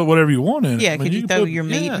guess you could put whatever you want in it. Yeah, could you throw your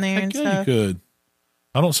meat in there and stuff? You could.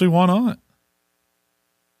 I don't see why not.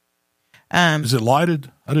 Is it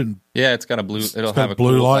lighted? I didn't. Yeah, it's got a blue. It'll have a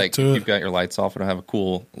blue cool, light to it. If you've got your lights off, it'll have a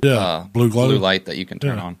cool blue light that you can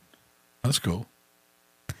turn on. That's cool.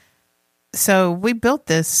 So we built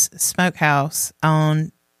this smokehouse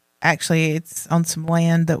on. Actually, it's on some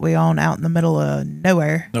land that we own out in the middle of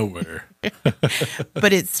nowhere.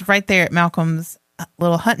 But it's right there at Malcolm's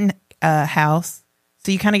little hunting house.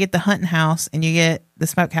 So you kind of get the hunting house, and you get the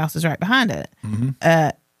smokehouse is right behind it. Mm-hmm.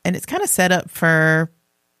 And it's kind of set up for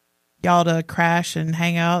y'all to crash and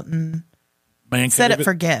hang out and set up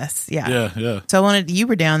for guests. Yeah. So you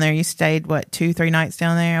were down there. You stayed 2-3 nights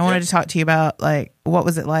down there. I wanted to talk to you about what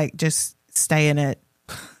was it like just staying at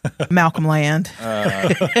Malcom land?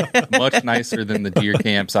 Much nicer than the deer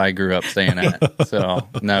camps I grew up staying at. So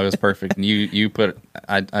no, it was perfect.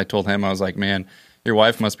 And I told him, I was like, man, your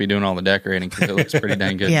wife must be doing all the decorating because it looks pretty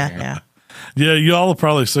dang good. Yeah. Y'all will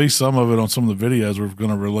probably see some of it on some of the videos we're going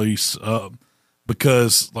to release.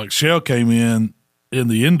 Because Shell came in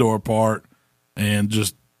the indoor part and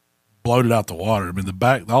just bloated out the water. I mean, the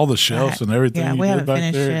back, all the shelves and everything. Yeah, we haven't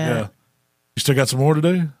finished yet. Yeah. You still got some more to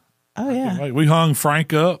do? Oh, yeah. We hung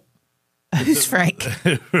Frank up. Who's Frank?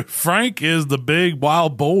 Frank is the big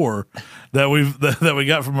wild boar that we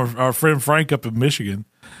got from our friend Frank up in Michigan.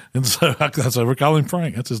 And so we're calling him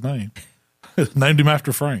Frank. That's his name. Named him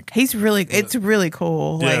after Frank. It's really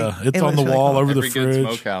cool. Yeah, it's on the wall over the fridge. Every good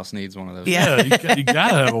smokehouse needs one of those. Yeah, you got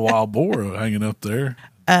to have a wild boar hanging up there.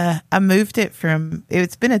 I moved it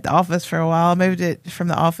it's been at the office for a while. I moved it from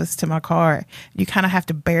the office to my car. You kind of have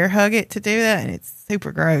to bear hug it to do that, and it's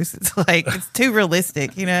super gross. It's it's too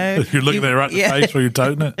realistic, You're looking at it right in the face while you're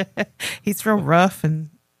toting it. He's real rough and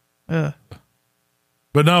But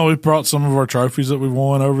no, we've brought some of our trophies that we've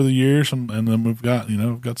won over the years, and then we've got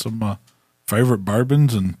some favorite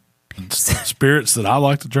bourbons and spirits that I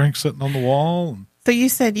like to drink sitting on the wall. So you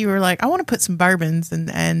said you were like, I want to put some bourbons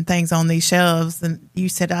and things on these shelves. And you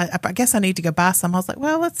said, I guess I need to go buy some. I was like,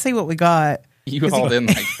 well, let's see what we got. You hauled in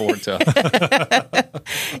 4 tubs.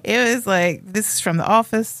 It was this is from the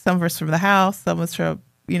office. Some was from the house. Some was from,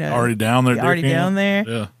 already down there. Down there.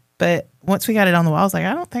 Yeah. But once we got it on the wall, I was like,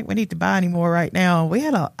 I don't think we need to buy any more right now.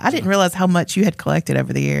 I didn't realize how much you had collected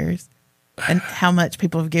over the years. And how much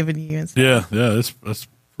people have given you and stuff. Yeah, that's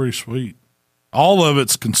pretty sweet. All of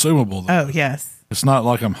it's consumable, though. Oh, yes. It's not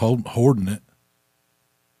like I'm hoarding it.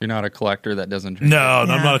 You're not a collector that doesn't drink it? No, I'm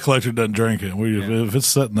not a collector that doesn't drink it. If it's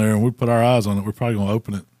sitting there and we put our eyes on it, we're probably going to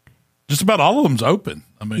open it. Just about all of them's open.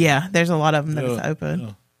 I mean, there's a lot of them that's open.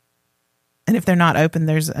 Yeah. And if they're not open,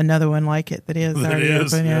 there's another one like it that is already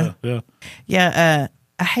open. Yeah.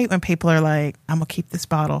 I hate when people are like, I'm going to keep this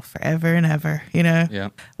bottle forever and ever, Yeah.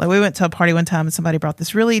 We went to a party one time and somebody brought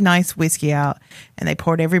this really nice whiskey out and they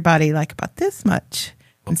poured everybody about this much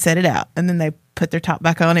and set it out. And then they put their top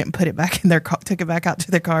back on it and put it back in their car, took it back out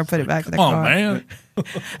to their car, put it back in their car. Oh, man. And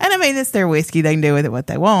I mean, it's their whiskey. They can do with it what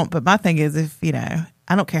they want. But my thing is if,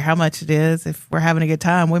 I don't care how much it is. If we're having a good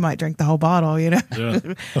time, we might drink the whole bottle, Yeah.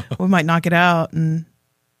 We might knock it out and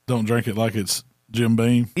don't drink it like it's Jim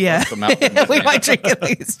Beam. Yeah. We might drink at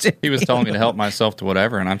least Jim He was telling me to help myself to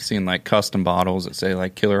whatever, and I'm seeing like custom bottles that say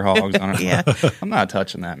like Killer Hogs on it. Yeah. I'm not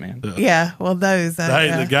touching that, man. Yeah. Well, those.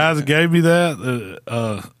 The guys that gave me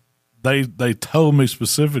that, they told me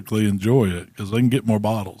specifically enjoy it because they can get more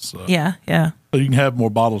bottles. So. Yeah. Yeah. So you can have more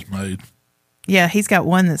bottles made. Yeah, he's got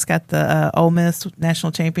one that's got the Ole Miss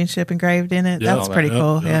National Championship engraved in it. Yeah, That's pretty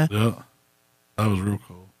cool. Yeah. That was real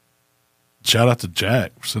cool. Shout out to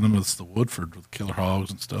Jack for sending us the Woodford with Killer Hogs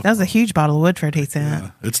and stuff. That was a huge bottle of Woodford he sent.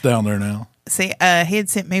 Yeah, it's down there now. See, he had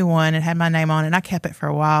sent me one and had my name on it, and I kept it for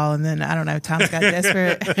a while, and then, I don't know, Tom got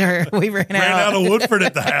desperate, or we ran out. Of Woodford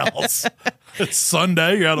at the house. It's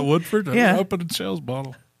Sunday, you're out of Woodford. Yeah. Open and Shell's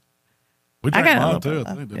bottle. We drank mine, too.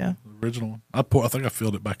 I think the original one. I think I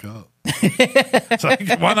filled it back up. So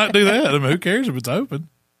why not do that? I mean, who cares if it's open?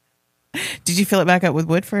 Did you fill it back up with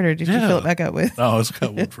Woodford, or did you fill it back up with? No, it's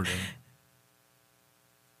got Woodford in it.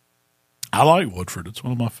 I like Woodford. It's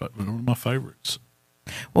one of my favorites.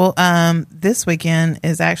 Well, this weekend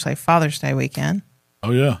is actually Father's Day weekend.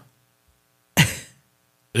 Oh, yeah.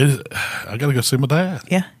 I got to go see my dad.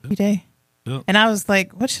 Yeah, you do. Yep. And I was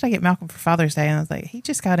like, what should I get Malcolm for Father's Day? And I was like, he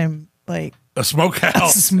just got him like a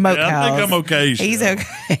smokehouse. Smokehouse. Yeah, I think I'm okay. He's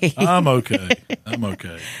okay. I'm okay.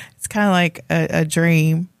 It's kind of like a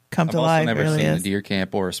dream come to life. I've also never really seen is. a deer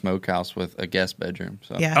camp or a smokehouse with a guest bedroom.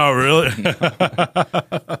 So. Yeah. Oh, really?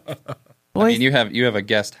 I mean, you have a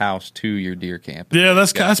guest house to your deer camp. Yeah,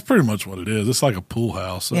 that's pretty much what it is. It's like a pool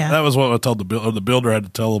house. Yeah. That was what I told the builder. The builder had to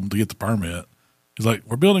tell them to get the permit. He's like,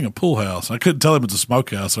 we're building a pool house. I couldn't tell him it's a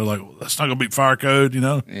smokehouse. They're like, well, that's not going to beat fire code, you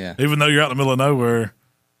know? Yeah. Even though you're out in the middle of nowhere.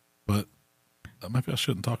 But maybe I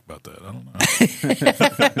shouldn't talk about that. I don't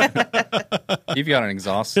know. You've got an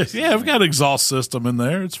exhaust system. Yeah, I've got an exhaust system in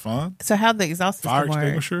there. It's fine. So how'd the exhaust system Fire work?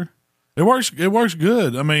 extinguisher. It works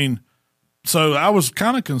good. I mean, so I was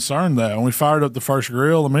kind of concerned that when we fired up the first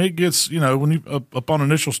grill, I mean, it gets, when you upon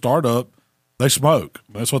initial startup, they smoke.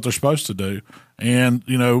 That's what they're supposed to do. And,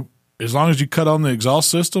 as long as you cut on the exhaust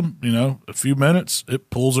system, a few minutes, it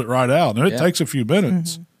pulls it right out. And it takes a few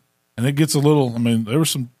minutes. Mm-hmm. And it gets a little, there was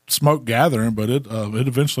some smoke gathering, but it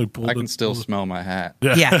eventually pulled it. I can still smell my hat.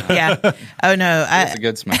 Yeah. Oh, no. It's a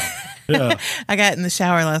good smell. Yeah. I got in the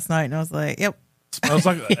shower last night and I was like, yep. Smells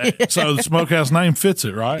like so the smokehouse name fits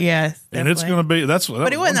it, right? Yes. Definitely. And it's going to be,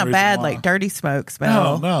 but it wasn't a bad, dirty smoke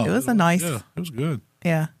smell. No. It was a nice. Yeah, it was good.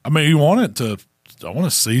 Yeah. I mean, I want to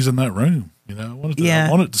season that room. I want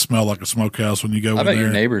it to smell like a smokehouse when you go in there. I bet your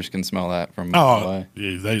neighbors can smell that from away.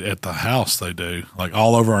 Yeah, at the house they do, like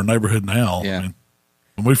all over our neighborhood now. Yeah. I mean,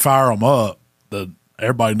 when we fire them up,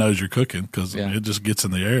 everybody knows you're cooking because it just gets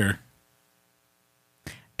in the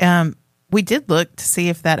air. We did look to see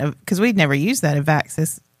if that, because we'd never used that evac.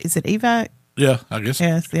 Is it evac? Yeah, I guess.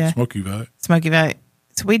 Yes, yeah. Smoke evac. Smoke evac.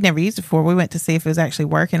 So we'd never used it before. We went to see if it was actually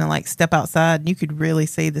working and step outside and you could really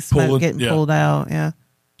see the smoke getting pulled out. Yeah.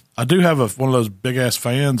 I do have one of those big ass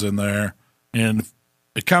fans in there, and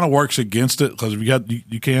it kind of works against it because if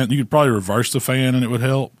you could probably reverse the fan and it would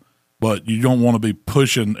help, but you don't want to be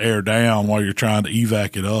pushing air down while you're trying to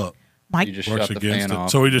evac it up. Mike you just shut the fan off.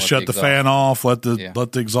 So we just shut the fan off, let the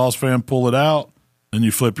exhaust fan pull it out, then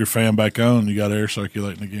you flip your fan back on, and you got air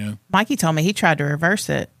circulating again. Mikey told me he tried to reverse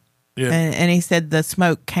it, and he said the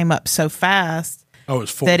smoke came up so fast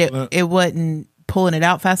that it wasn't pulling it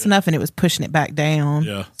out fast enough, and it was pushing it back down.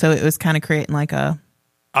 Yeah. So it was kind of creating I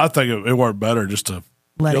think it worked better just to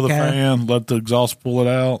kill the fan, let the exhaust pull it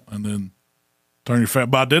out, and then turn your fan.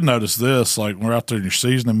 But I did notice this, when we're out there and you're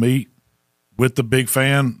seasoning meat, with the big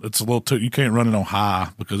fan, it's a little you can't run it on high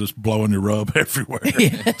because it's blowing your rub everywhere.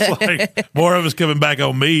 Yeah. It's more of it's coming back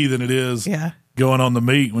on me than it is going on the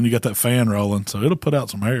meat when you got that fan rolling. So it'll put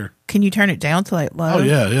out some air. Can you turn it down to low? Oh,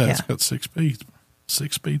 yeah. It's got 6 speeds.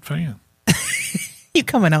 6-speed fan. You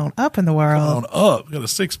coming on up in the world. Coming on up. Got a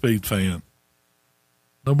 6-speed fan.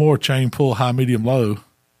 No more chain pull, high, medium, low.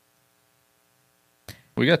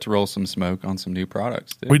 We got to roll some smoke on some new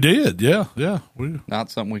products, too. We did, yeah.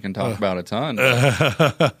 Not something we can talk about a ton.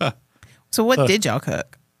 So what did y'all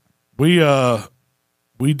cook? We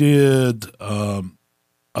did a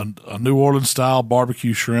New Orleans style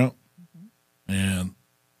barbecue shrimp, and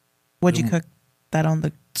what'd you cook that on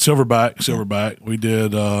the silverback? We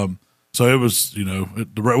did. So it was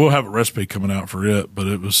we'll have a recipe coming out for it, but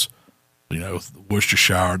it was the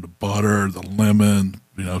Worcestershire, the butter, the lemon.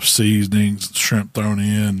 Seasonings, shrimp thrown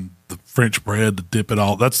in, the French bread to dip it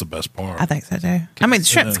all. That's the best part. I think so too. The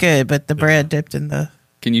shrimp's good, but the bread dipped in the.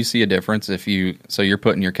 Can you see a difference so you're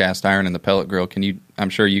putting your cast iron in the pellet grill?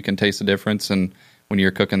 I'm sure you can taste the difference when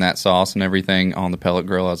you're cooking that sauce and everything on the pellet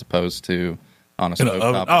grill as opposed to on a smoke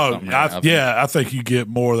top. I think you get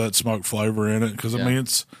more of that smoke flavor in it because I mean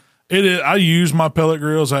I use my pellet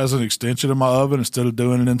grills as an extension of my oven instead of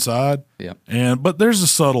doing it inside. Yeah, but there's a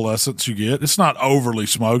subtle essence you get. It's not overly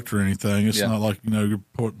smoked or anything. It's not like you're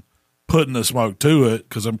putting the smoke to it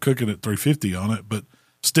because I'm cooking at 350 on it, but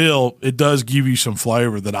still it does give you some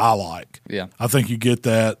flavor that I like. Yeah, I think you get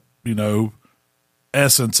that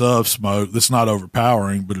essence of smoke that's not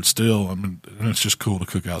overpowering, but it's still, I mean, it's just cool to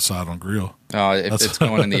cook outside on grill. Oh, if it's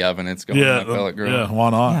going in the oven, it's going in the pellet grill. Yeah, why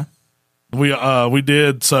not? Yeah. We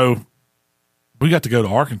did, so we got to go to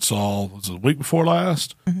Arkansas, was it the week before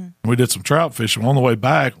last? Mm-hmm. And we did some trout fishing. On the way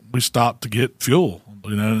back, we stopped to get fuel,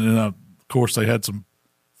 and of course they had some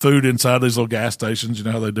food inside these little gas stations,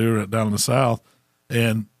 how they do down in the South.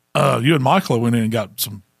 And you and Michael went in and got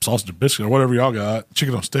some sausage and biscuit or whatever y'all got,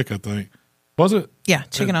 chicken on stick, I think. Was it? Yeah,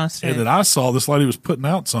 chicken on a stick. And then I saw this lady was putting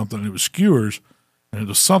out something, and it was skewers, and it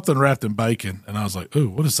was something wrapped in bacon. And I was like, ooh,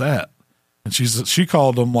 what is that? And she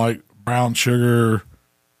called them like brown sugar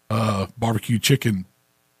barbecue chicken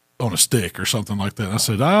on a stick or something like that. And I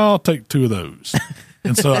said, I'll take 2 of those.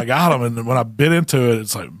 And so I got them, and when I bit into it,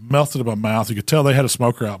 it's like melted in my mouth. You could tell they had a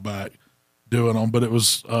smoker out back doing them, but it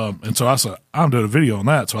was and so I said, I'm doing a video on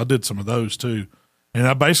that. So I did some of those too. And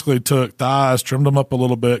I basically took thighs, trimmed them up a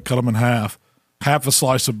little bit, cut them in half a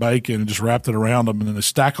slice of bacon, and just wrapped it around them, and then they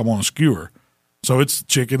stack them on a skewer. So it's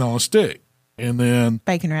chicken on a stick. And then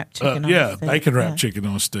bacon wrapped chicken on a stick. Bacon wrapped chicken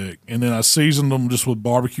on a stick. And then I seasoned them just with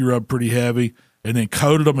barbecue rub pretty heavy, and then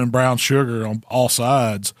coated them in brown sugar on all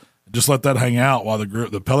sides. Just let that hang out while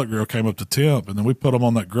the pellet grill came up to temp, and then we put them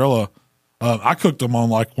on that Grilla. I cooked them on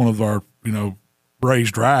like one of our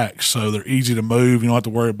raised racks, so they're easy to move. You don't have to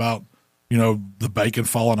worry about the bacon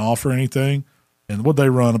falling off or anything. And what they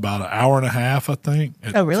run about an hour and a half, I think.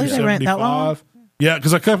 Oh, really? They ran that long? Yeah,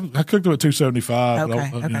 because I cooked them at 275.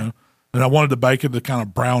 Okay. And I wanted the bacon to kind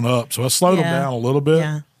of brown up, so I slowed them down a little bit.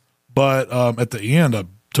 Yeah. But at the end, I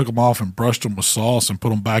took them off and brushed them with sauce and put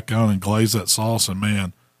them back on and glazed that sauce. And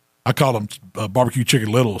man, I called them barbecue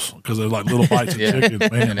chicken littles because they're like little bites of chicken.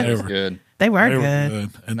 Man, they were good. They were good.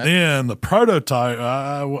 And then the prototype,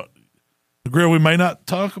 the grill we may not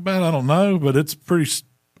talk about, I don't know, but it's pretty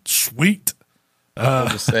sweet. We'll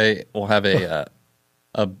just say we'll have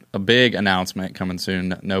a big announcement coming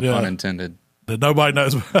soon. No pun intended. That nobody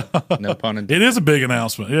knows about. No pun intended. It is a big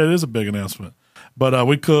announcement. Yeah, it is a big announcement. But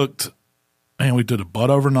we cooked, we did a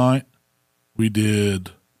butt overnight. We did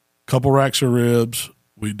a couple racks of ribs.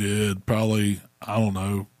 We did probably,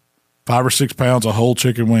 5 or 6 pounds of whole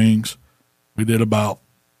chicken wings. We did about,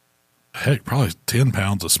 probably 10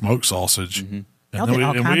 pounds of smoked sausage. Mm-hmm.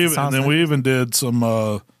 And then we even did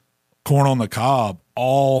some corn on the cob,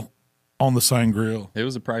 all on the same grill. It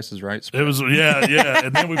was the Price is Right spread. It was, yeah.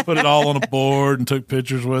 And then we put it all on a board and took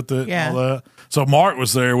pictures with it and all that. So Mark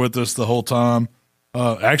was there with us the whole time.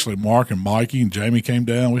 Actually, Mark and Mikey and Jamie came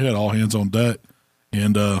down. We had all hands on deck.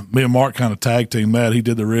 And me and Mark kind of tag teamed that. He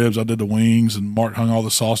did the ribs, I did the wings, and Mark hung all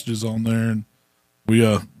the sausages on there. And we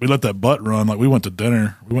let that butt run. Like we went to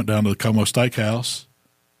dinner. We went down to the Como Steakhouse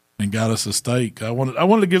and got us a steak. I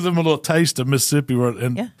wanted to give them a little taste of Mississippi.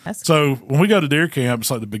 So when we go to deer camp,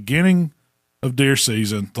 it's like the beginning of deer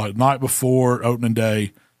season, like night before opening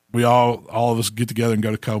day. We all of us get together and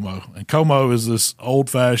go to Como. And Como is this old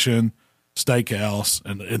fashioned steakhouse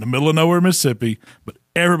in the middle of nowhere, Mississippi, but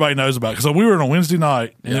everybody knows about it. Because we were on a Wednesday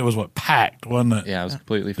night and it was packed, wasn't it? Yeah, it was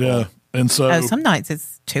completely full. Yeah, and so some nights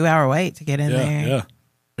it's 2-hour wait to get in there. Yeah,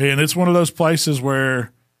 and it's one of those places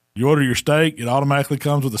where you order your steak, it automatically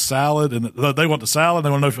comes with a salad, and they want the salad. They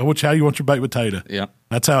want to know how you want your baked potato. Yeah,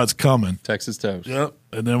 that's how it's coming. Texas toast. Yep.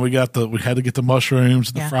 And then we had to get the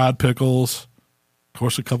mushrooms, the fried pickles, of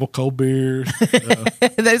course, a couple cold beers.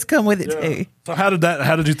 Those come with it too. So how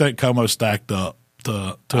did you think Como stacked up?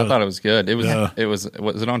 I thought it was good. Was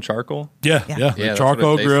it on charcoal? Yeah. The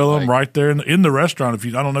charcoal grill them right there in the restaurant. I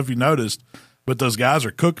don't know if you noticed, but those guys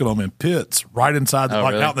are cooking them in pits right inside,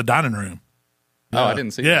 out in the dining room. I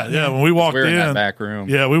didn't see that. Yeah, when we walked in that back room.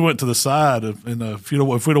 Yeah, we went to the side, and if we'd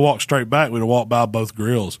have walked straight back, we'd have walked by both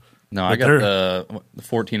grills. No, I got the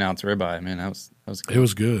 14-ounce ribeye. Man, that was good. It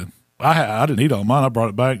was good. I didn't eat all mine. I brought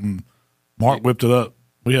it back, and Mark whipped it up.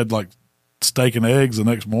 We had like steak and eggs the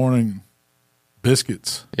next morning,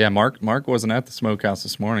 biscuits. Yeah, Mark wasn't at the Smokehouse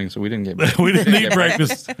this morning, so we didn't get we didn't eat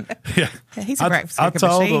breakfast. Yeah, he's a breakfast. I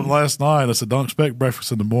told him last night. I said, "Don't expect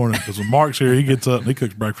breakfast in the morning because when Mark's here, he gets up and he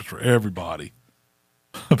cooks breakfast for everybody."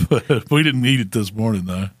 But we didn't eat it this morning,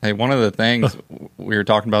 though. Hey, one of the things we were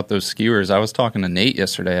talking about those skewers. I was talking to Nate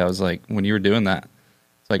yesterday. I was like, when you were doing that,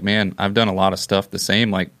 it's like, man, I've done a lot of stuff the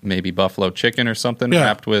same, like maybe buffalo chicken or something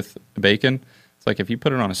wrapped with bacon. It's like if you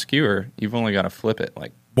put it on a skewer, you've only got to flip it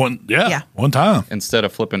like one time instead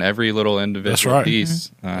of flipping every little individual piece.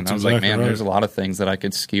 Mm-hmm. And I was like, man, there's a lot of things that I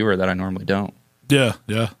could skewer that I normally don't. Yeah.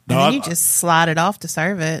 No, and then you just slide it off to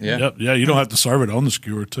serve it. Yeah. Yep. Yeah, you don't have to serve it on the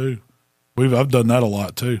skewer too. I've done that a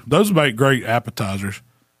lot too. Those make great appetizers.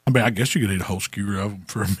 I mean, I guess you could eat a whole skewer of them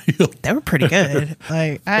for a meal. They were pretty good.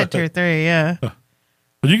 Like I had 2 or 3. Yeah.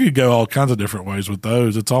 But you could go all kinds of different ways with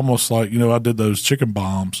those. It's almost like, I did those chicken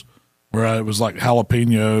bombs where it was like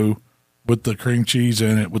jalapeno with the cream cheese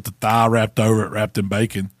in it, with the thigh wrapped over it, wrapped in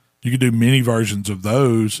bacon. You could do mini versions of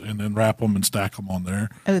those and then wrap them and stack them on there.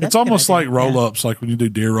 Oh, it's almost like roll-ups, like when you do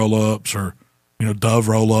deer roll-ups or, dove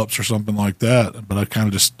roll-ups or something like that. But I kind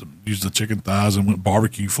of just used the chicken thighs and went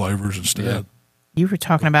barbecue flavors instead. Yeah. You were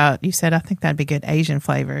talking about, you said, I think that'd be good Asian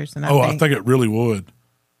flavors. And I think it really would.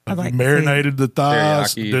 Like marinated the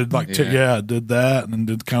thighs, did that, and then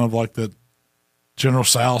did kind of like that General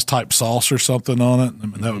Tso's type sauce or something on it. I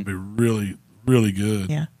mean, that would be really, really good.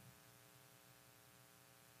 Yeah.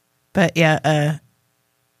 But to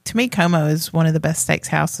me, Como is one of the best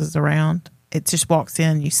steakhouses around. It just walks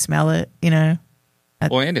in, you smell it,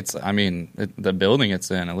 Well, and the building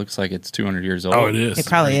it's in, it looks like it's 200 years old. Oh, it is. It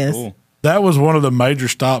probably is. Cool. That was one of the major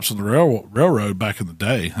stops on the railroad back in the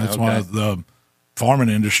day. That's why the farming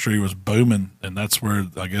industry was booming, and that's where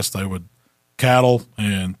I guess they would cattle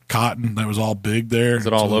and cotton. That was all big there. Is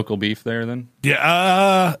it all local beef there then?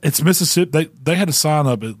 Yeah, it's Mississippi. They had a sign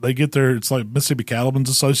up. They get there. It's like Mississippi Cattlemen's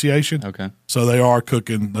Association. Okay, so they are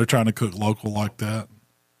cooking. They're trying to cook local like that.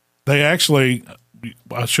 They actually,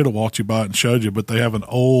 I should have walked you by it and showed you, but they have an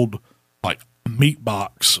old like meat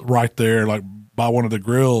box right there, like by one of the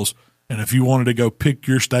grills. And if you wanted to go pick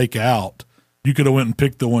your steak out, you could have went and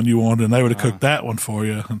picked the one you wanted, and they would have cooked that one for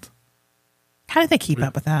you. How do they keep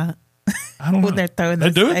up with that? I don't know. When they're throwing they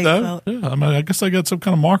do it though. Out. Yeah, I guess they got some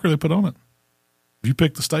kind of marker they put on it. If you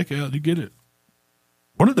pick the steak out, you get it.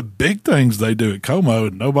 One of the big things they do at Como,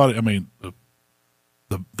 and nobody,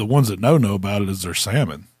 the ones that know about it, is their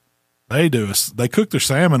salmon. They cook their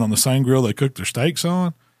salmon on the same grill they cook their steaks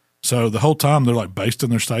on. So the whole time they're like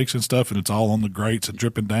basting their steaks and stuff, and it's all on the grates and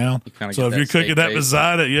dripping down. So if you're cooking that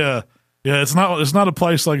beside it, yeah, it's not a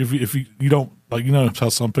place like if you don't like, how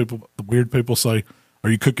some people, the weird people say,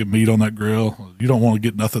 are you cooking meat on that grill? You don't want to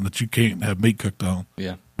get nothing that you can't have meat cooked on.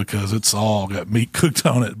 Yeah, because it's all got meat cooked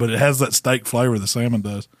on it, but it has that steak flavor the salmon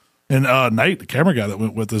does. And Nate, the camera guy that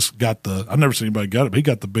went with us, I've never seen anybody got it, but he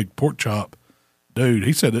got the big pork chop. Dude,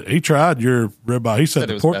 he said he tried your ribeye. He said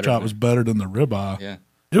the pork chop was better than the ribeye. Yeah.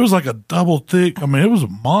 It was like a double thick. It was a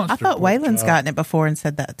monster. I thought Waylon's gotten it before and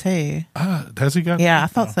said that too. Has he got it? Yeah, I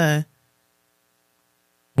thought so.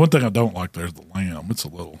 One thing I don't like there is the lamb. It's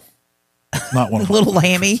not one of a little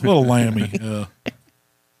lammy. It's a little lammy, yeah.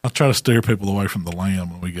 I try to steer people away from the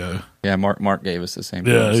lamb when we go. Yeah, Mark gave us the same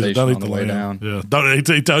conversation on the way down. Yeah,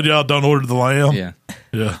 he told y'all don't order the lamb. Yeah.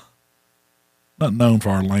 Yeah. Not known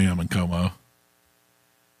for our lamb in Como.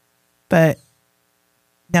 But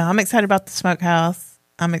no, I'm excited about the Smokehouse.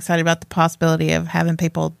 I'm excited about the possibility of having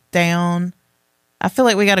people down. I feel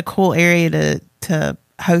like we got a cool area to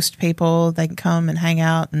host people. They can come and hang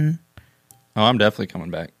out. And I'm definitely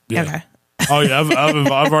coming back. Yeah. Okay. Oh yeah,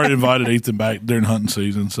 I've already invited Ethan back during hunting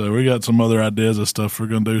season, so we got some other ideas of stuff. We're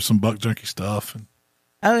going to do some buck junkie stuff. And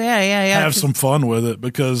have some fun with it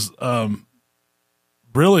because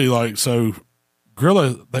really, like, so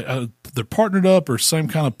Grilla, they're partnered up or same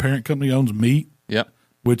kind of parent company owns meat. Yep.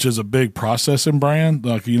 Which is a big processing brand.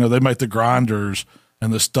 Like, they make the grinders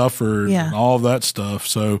and the stuffers and all of that stuff.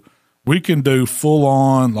 So we can do full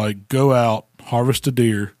on, like, go out, harvest a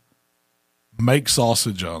deer, make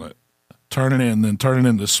sausage on it, turn it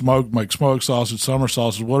into smoke, make smoked sausage, summer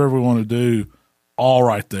sausage, whatever we want to do, all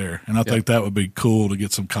right there. And I think that would be cool to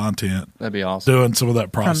get some content. That'd be awesome. Doing some of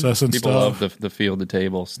that processing people stuff. People love the field to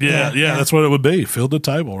table stuff. Yeah, that's what it would be. Field to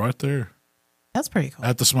table right there. That's pretty cool.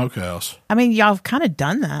 At the Smokehouse. Y'all have kind of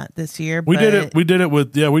done that this year. We did it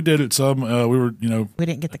some. We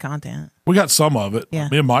didn't get the content. We got some of it. Yeah.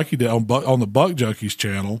 Me and Mikey did on the Buck Junkies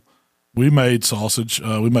channel. We made sausage.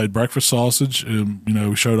 We made breakfast sausage, and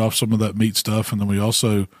we showed off some of that meat stuff, and then we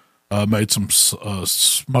also made some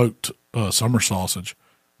smoked summer sausage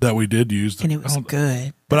that we did use. And it was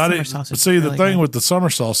good. But I didn't see the thing with the summer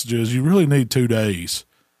sausage is you really need 2 days.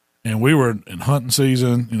 And we were in hunting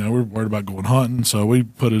season, we were worried about going hunting, so we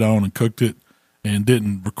put it on and cooked it and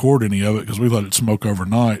didn't record any of it because we let it smoke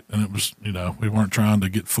overnight. And it was, we weren't trying to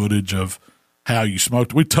get footage of how you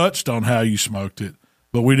smoked it. We touched on how you smoked it,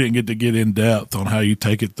 but we didn't get in depth on how you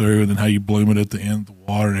take it through and then how you bloom it at the end of the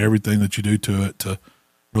water and everything that you do to it to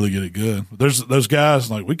really get it good. But there's those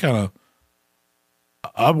guys, like, we kind of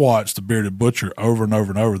I've watched the Bearded Butcher over and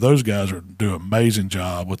over and over. Those guys are doing an amazing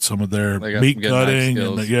job with some of their meat cutting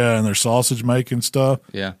and their sausage making stuff.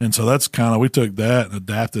 Yeah. And so that's kind of, we took that and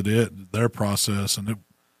adapted it, their process. And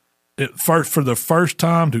for the first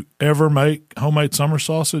time to ever make homemade summer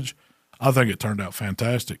sausage, I think it turned out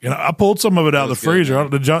fantastic. And I pulled some of it out of the freezer.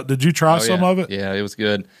 Did you try some of it? Yeah, it was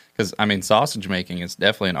good. Because, I mean, sausage making is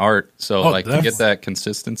definitely an art. So, to get that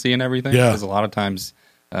consistency and everything, because a lot of times,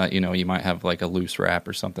 you might have like a loose wrap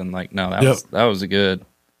or something. Like, no, that was a good.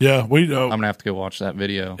 Yeah, I'm going to have to go watch that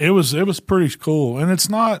video. It was pretty cool. And it's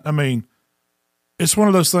not, I mean, it's one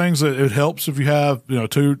of those things that it helps if you have, a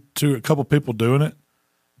couple people doing it.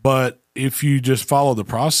 But if you just follow the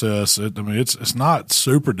process, it's not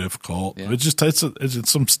super difficult. Yeah. It just takes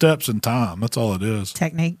it's some steps in time. That's all it is.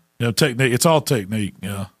 Technique. Yeah, technique. It's all technique. Yeah.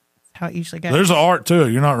 That's how it usually goes. There's an art to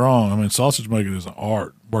it. You're not wrong. I mean, sausage making is an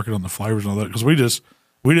art, working on the flavors and all that. Because we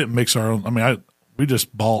didn't mix our own. I mean, we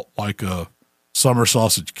just bought like a summer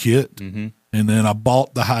sausage kit. Mm-hmm. And then I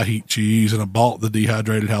bought the high heat cheese and I bought the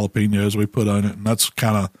dehydrated jalapenos we put on it. And that's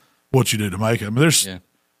kind of what you do to make it. I mean, there's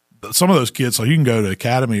some of those kits, like you can go to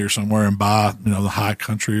Academy or somewhere and buy, the High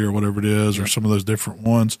Country or whatever it is, or some of those different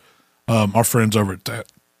ones. Our friends over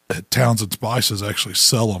at Townsend Spices actually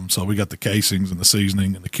sell them. So we got the casings and the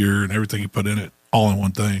seasoning and the cure and everything you put in it all in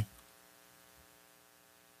one thing.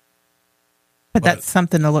 But that's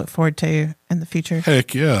something to look forward to in the future.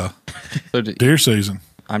 Heck yeah. So deer season.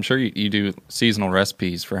 I'm sure you do seasonal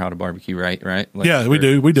recipes for How to Barbecue Right? Like yeah, we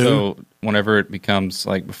do. So whenever it becomes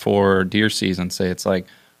like before deer season, say it's like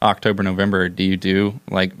October, November, do you do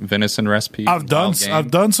like venison recipes? I've done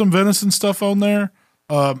some venison stuff on there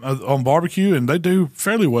on barbecue, and they do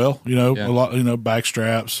fairly well. A lot. Back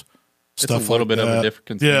straps, stuff. It's a little bit of a different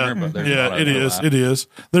consumer, but there's a lot of overlap. It is.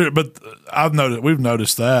 But we've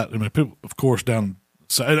noticed that. I mean, people, of course, down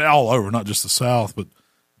all over, not just the South, but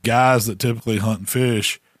guys that typically hunt and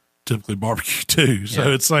fish typically barbecue too.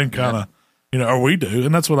 So it's the same kind of, or we do,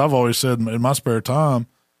 and that's what I've always said in my spare time.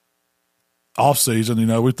 Off season,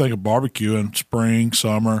 we think of barbecuing spring,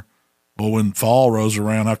 summer. Well, when fall rolls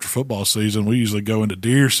around after football season, we usually go into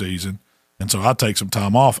deer season. And so I take some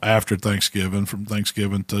time off after Thanksgiving, from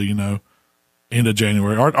Thanksgiving to, end of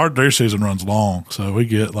January. Our deer season runs long. So we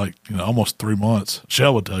get almost 3 months.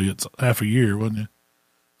 Shell would tell you it's half a year, wouldn't you?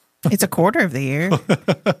 It's a quarter of the year.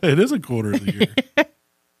 It is a quarter of the year.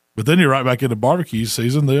 But then you're right back into barbecue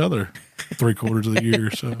season the other 3/4 of the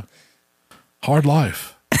year. So hard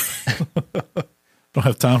life. Don't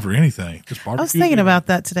have time for anything. Just barbecue. I was thinking about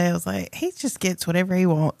that today. I was like, he just gets whatever he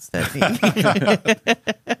wants, doesn't he?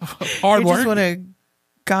 Hard work. Just one of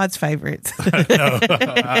God's favorites. No,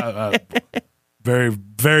 very,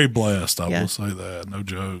 very blessed. I will say that. No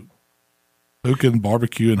joke. Who can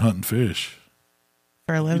barbecue and hunt and fish?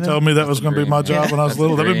 For a living. You told me that was going to be my job when I was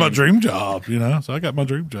little. That'd be my dream job, So I got my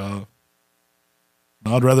dream job.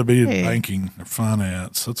 No, I'd rather be in banking or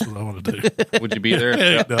finance. That's what I want to do. Would you be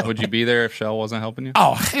there? Would you be there if Shell wasn't helping you?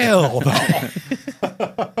 Oh, hell no.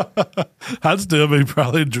 I'd still be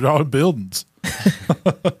probably drawing buildings.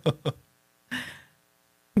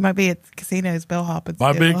 You might be at casinos, bellhopping.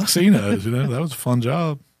 Might be at casinos. That was a fun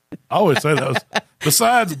job. I always say that was,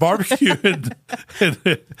 besides barbecuing,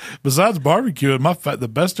 the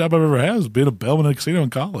best job I've ever had was being a bellman at a casino in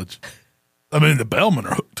college. I mean, the bellmen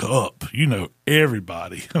are hooked up.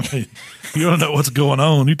 Everybody. I mean, you don't know what's going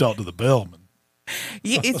on. You talk to the bellman.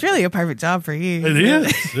 It's really a perfect job for you. It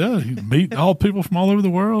is. Yeah, you meet all people from all over the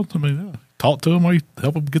world. I mean, talk to them while you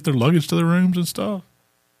help them get their luggage to their rooms and stuff.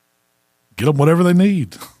 Get them whatever they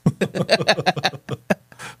need.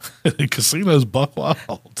 Casinos buck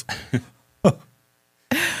wild.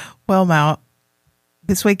 Well, Mal,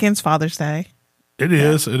 this weekend's Father's Day. It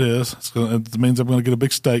is. It means I'm going to get a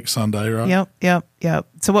big steak Sunday, right? Yep.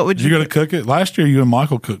 So what would you going to cook it? Last year, you and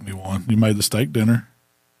Michael cooked me one. You made the steak dinner.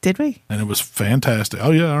 Did we? And it was fantastic.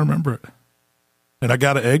 Oh, yeah, I remember it. And I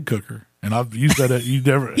got an egg cooker. And I've used that.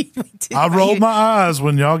 I rolled my eyes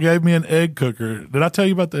when y'all gave me an egg cooker. Did I tell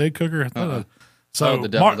you about the egg cooker? So the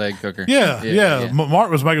deviled egg cooker. Yeah.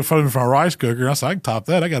 Mark was making fun of me for a rice cooker. I said, I can top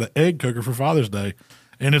that. I got an egg cooker for Father's Day.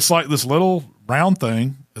 And it's like this little round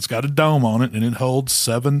thing. It's got a dome on it, and it holds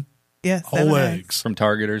 7 whole eggs. From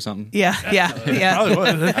Target or something. Yeah. It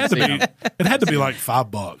had to be like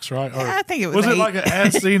 $5, right? Or, I think it was. Was it like an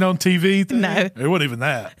ad seen on TV thing? No. It wasn't even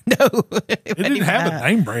that. No. It didn't have a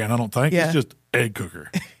name brand, I don't think. Yeah. It's just egg cooker.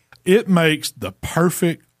 It makes the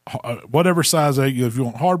perfect, whatever size egg, if you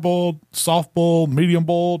want hard boiled, soft boiled, medium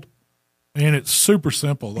boiled, and it's super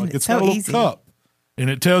simple. Like it's got a little cup, and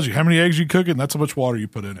it tells you how many eggs you cook, and that's how much water you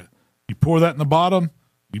put in it. You pour that in the bottom.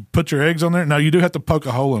 You put your eggs on there. Now, you do have to poke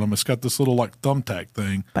a hole in them. It's got this little like thumbtack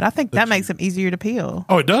thing. But I think that makes them easier to peel.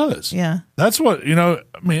 Oh, it does. Yeah. That's what,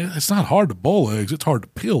 it's not hard to boil eggs. It's hard to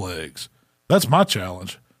peel eggs. That's my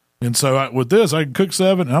challenge. And so with this, I can cook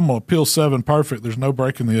 7, and I'm going to peel 7 perfect. There's no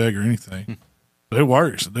breaking the egg or anything. It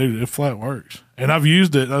works. It flat works. And I've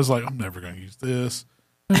used it. I was like, I'm never going to use this.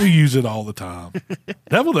 And we use it all the time.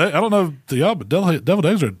 Deviled egg, I don't know to y'all, but deviled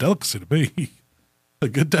eggs are a delicacy to me. A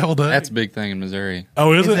good deviled egg. That's a big thing in Missouri.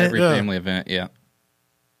 Oh, is it? Every family event, yeah.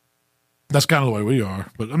 That's kind of the way we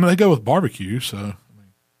are. But, they go with barbecue, so.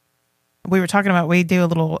 We were talking about, we do a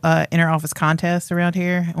little inter-office contest around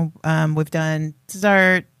here. We've done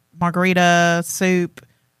dessert, margarita, soup,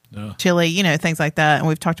 chili, things like that. And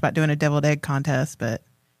we've talked about doing a deviled egg contest, but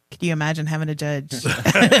could you imagine having a judge?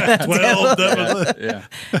 12 deviled eggs. Yeah.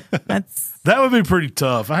 That would be pretty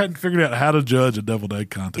tough. I hadn't figured out how to judge a deviled egg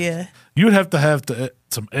contest. Yeah. You would have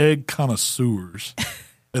some egg connoisseurs.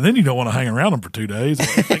 And then you don't want to hang around them for 2 days.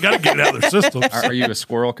 They got to get it out of their systems. Are you a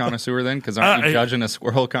squirrel connoisseur then? Because aren't you judging a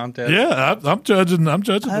squirrel contest? Yeah, I'm judging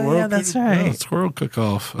the world. Yeah, that's right. Squirrel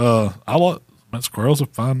cook-off. Squirrels are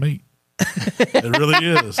fine meat. It really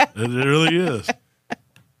is. It really is.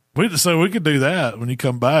 So we could do that when you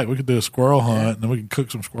come back. We could do a squirrel hunt, and then we can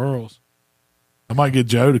cook some squirrels. I might get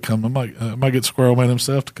Joe to come. I might get Squirrel Man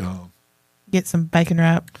himself to come. Get some bacon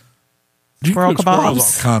wrap. You Squirrel can cook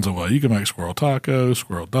squirrels all kinds of ways. You can make squirrel tacos,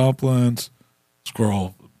 squirrel dumplings,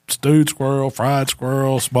 stewed squirrel, fried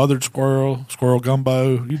squirrel, smothered squirrel, squirrel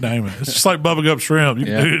gumbo. You name it. It's just like bubblegum shrimp.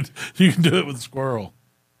 You can do it with a squirrel.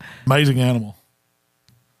 Amazing animal.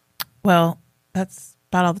 Well, that's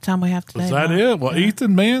about all the time we have today. Is that it? Well,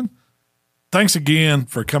 Ethan, man, thanks again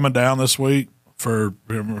for coming down this week, for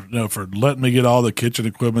letting me get all the kitchen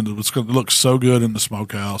equipment. It's going to look so good in the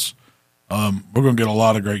smokehouse. We're going to get a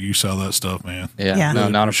lot of great use out of that stuff, man. Yeah. No,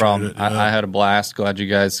 not a problem. Yeah. I had a blast. Glad you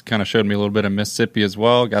guys kind of showed me a little bit of Mississippi as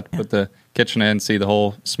well. Got to put the kitchen in, see the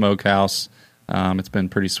whole smokehouse. It's been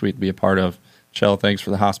pretty sweet to be a part of. Shell, thanks for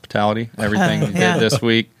the hospitality. Everything we did this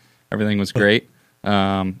week, everything was great.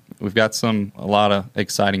 We've got a lot of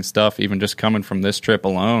exciting stuff, even just coming from this trip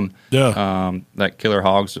alone. Yeah. That Killer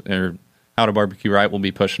Hogs or How to Barbecue Right will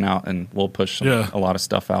be pushing out, and we'll push a lot of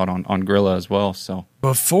stuff out on Grilla as well. So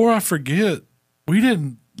before I forget, you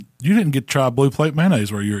didn't get to try blue plate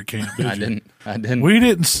mayonnaise where you were at camp, did you? I didn't. We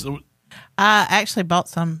didn't. I actually bought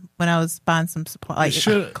some when I was buying some supplies,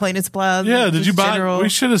 cleaning supplies. Yeah, did you buy? We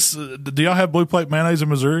should have. Do y'all have blue plate mayonnaise in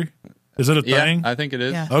Missouri? Is it a thing? I think it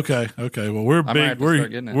is. Yeah. Okay. Well, we're big.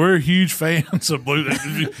 We're huge fans of blue.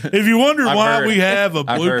 If you wonder why we have a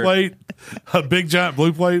blue plate, a big giant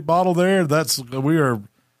blue plate bottle there, we are.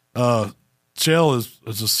 Shell is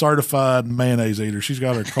a certified mayonnaise eater. She's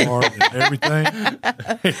got her card and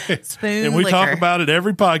everything. Spoon and we liquor. talk about it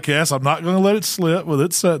every podcast. I'm not going to let it slip with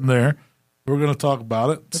it sitting there. We're going to talk about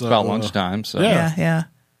it. It's about lunchtime. So yeah.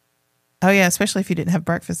 Oh yeah, especially if you didn't have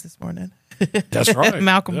breakfast this morning. That's right,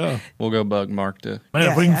 Malcolm. Yeah. We'll go bug Mark to.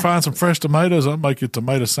 Man, if we can find some fresh tomatoes, I'll make you a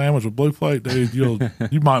tomato sandwich with blue plate, dude.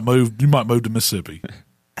 You might move to Mississippi.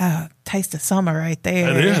 Oh, taste of summer right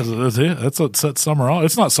there. It is. That's it. That's what sets summer on.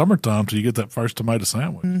 It's not summertime till you get that first tomato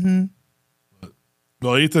sandwich. Mm-hmm.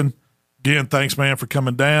 Well, Ethan, again, thanks, man, for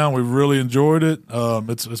coming down. We've really enjoyed it.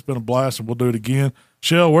 It's been a blast, and we'll do it again.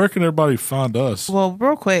 Shell, where can everybody find us? Well,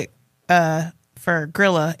 real quick, for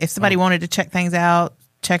Grilla, if somebody wanted to check things out,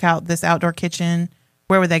 check out this outdoor kitchen,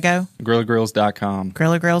 where would they go? GrillaGrills.com.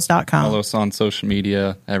 GrillaGrills.com. Follow us on social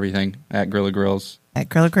media, everything at Grilla Grills. At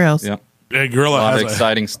Grilla Grills. Yep. Yeah, Grilla a lot has of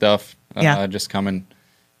exciting stuff Yeah. just coming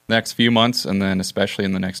next few months, and then especially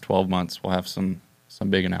in the next 12 months, we'll have some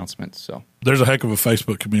big announcements. So there's a heck of a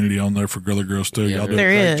Facebook community on there for Grilla Grills too. Yeah, Y'all do a there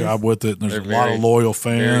great is. job with it, and there's They're a lot of loyal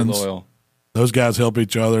fans. very loyal. Those guys help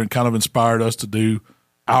each other and kind of inspired us to do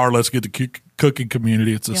our Let's Get the Cooking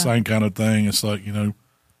community. It's the same kind of thing. It's like,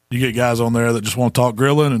 you get guys on there that just want to talk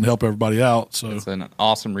grilling and help everybody out. So It's an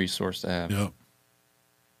awesome resource to have. Yep.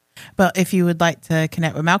 But if you would like to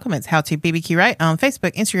connect with Malcolm, it's HowToBBQRight on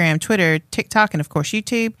Facebook, Instagram, Twitter, TikTok, and of course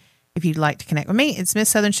YouTube. If you'd like to connect with me, it's Miss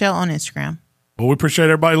Southern Shell on Instagram. Well, we appreciate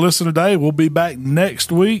everybody listening today. We'll be back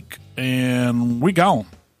next week, and we gone.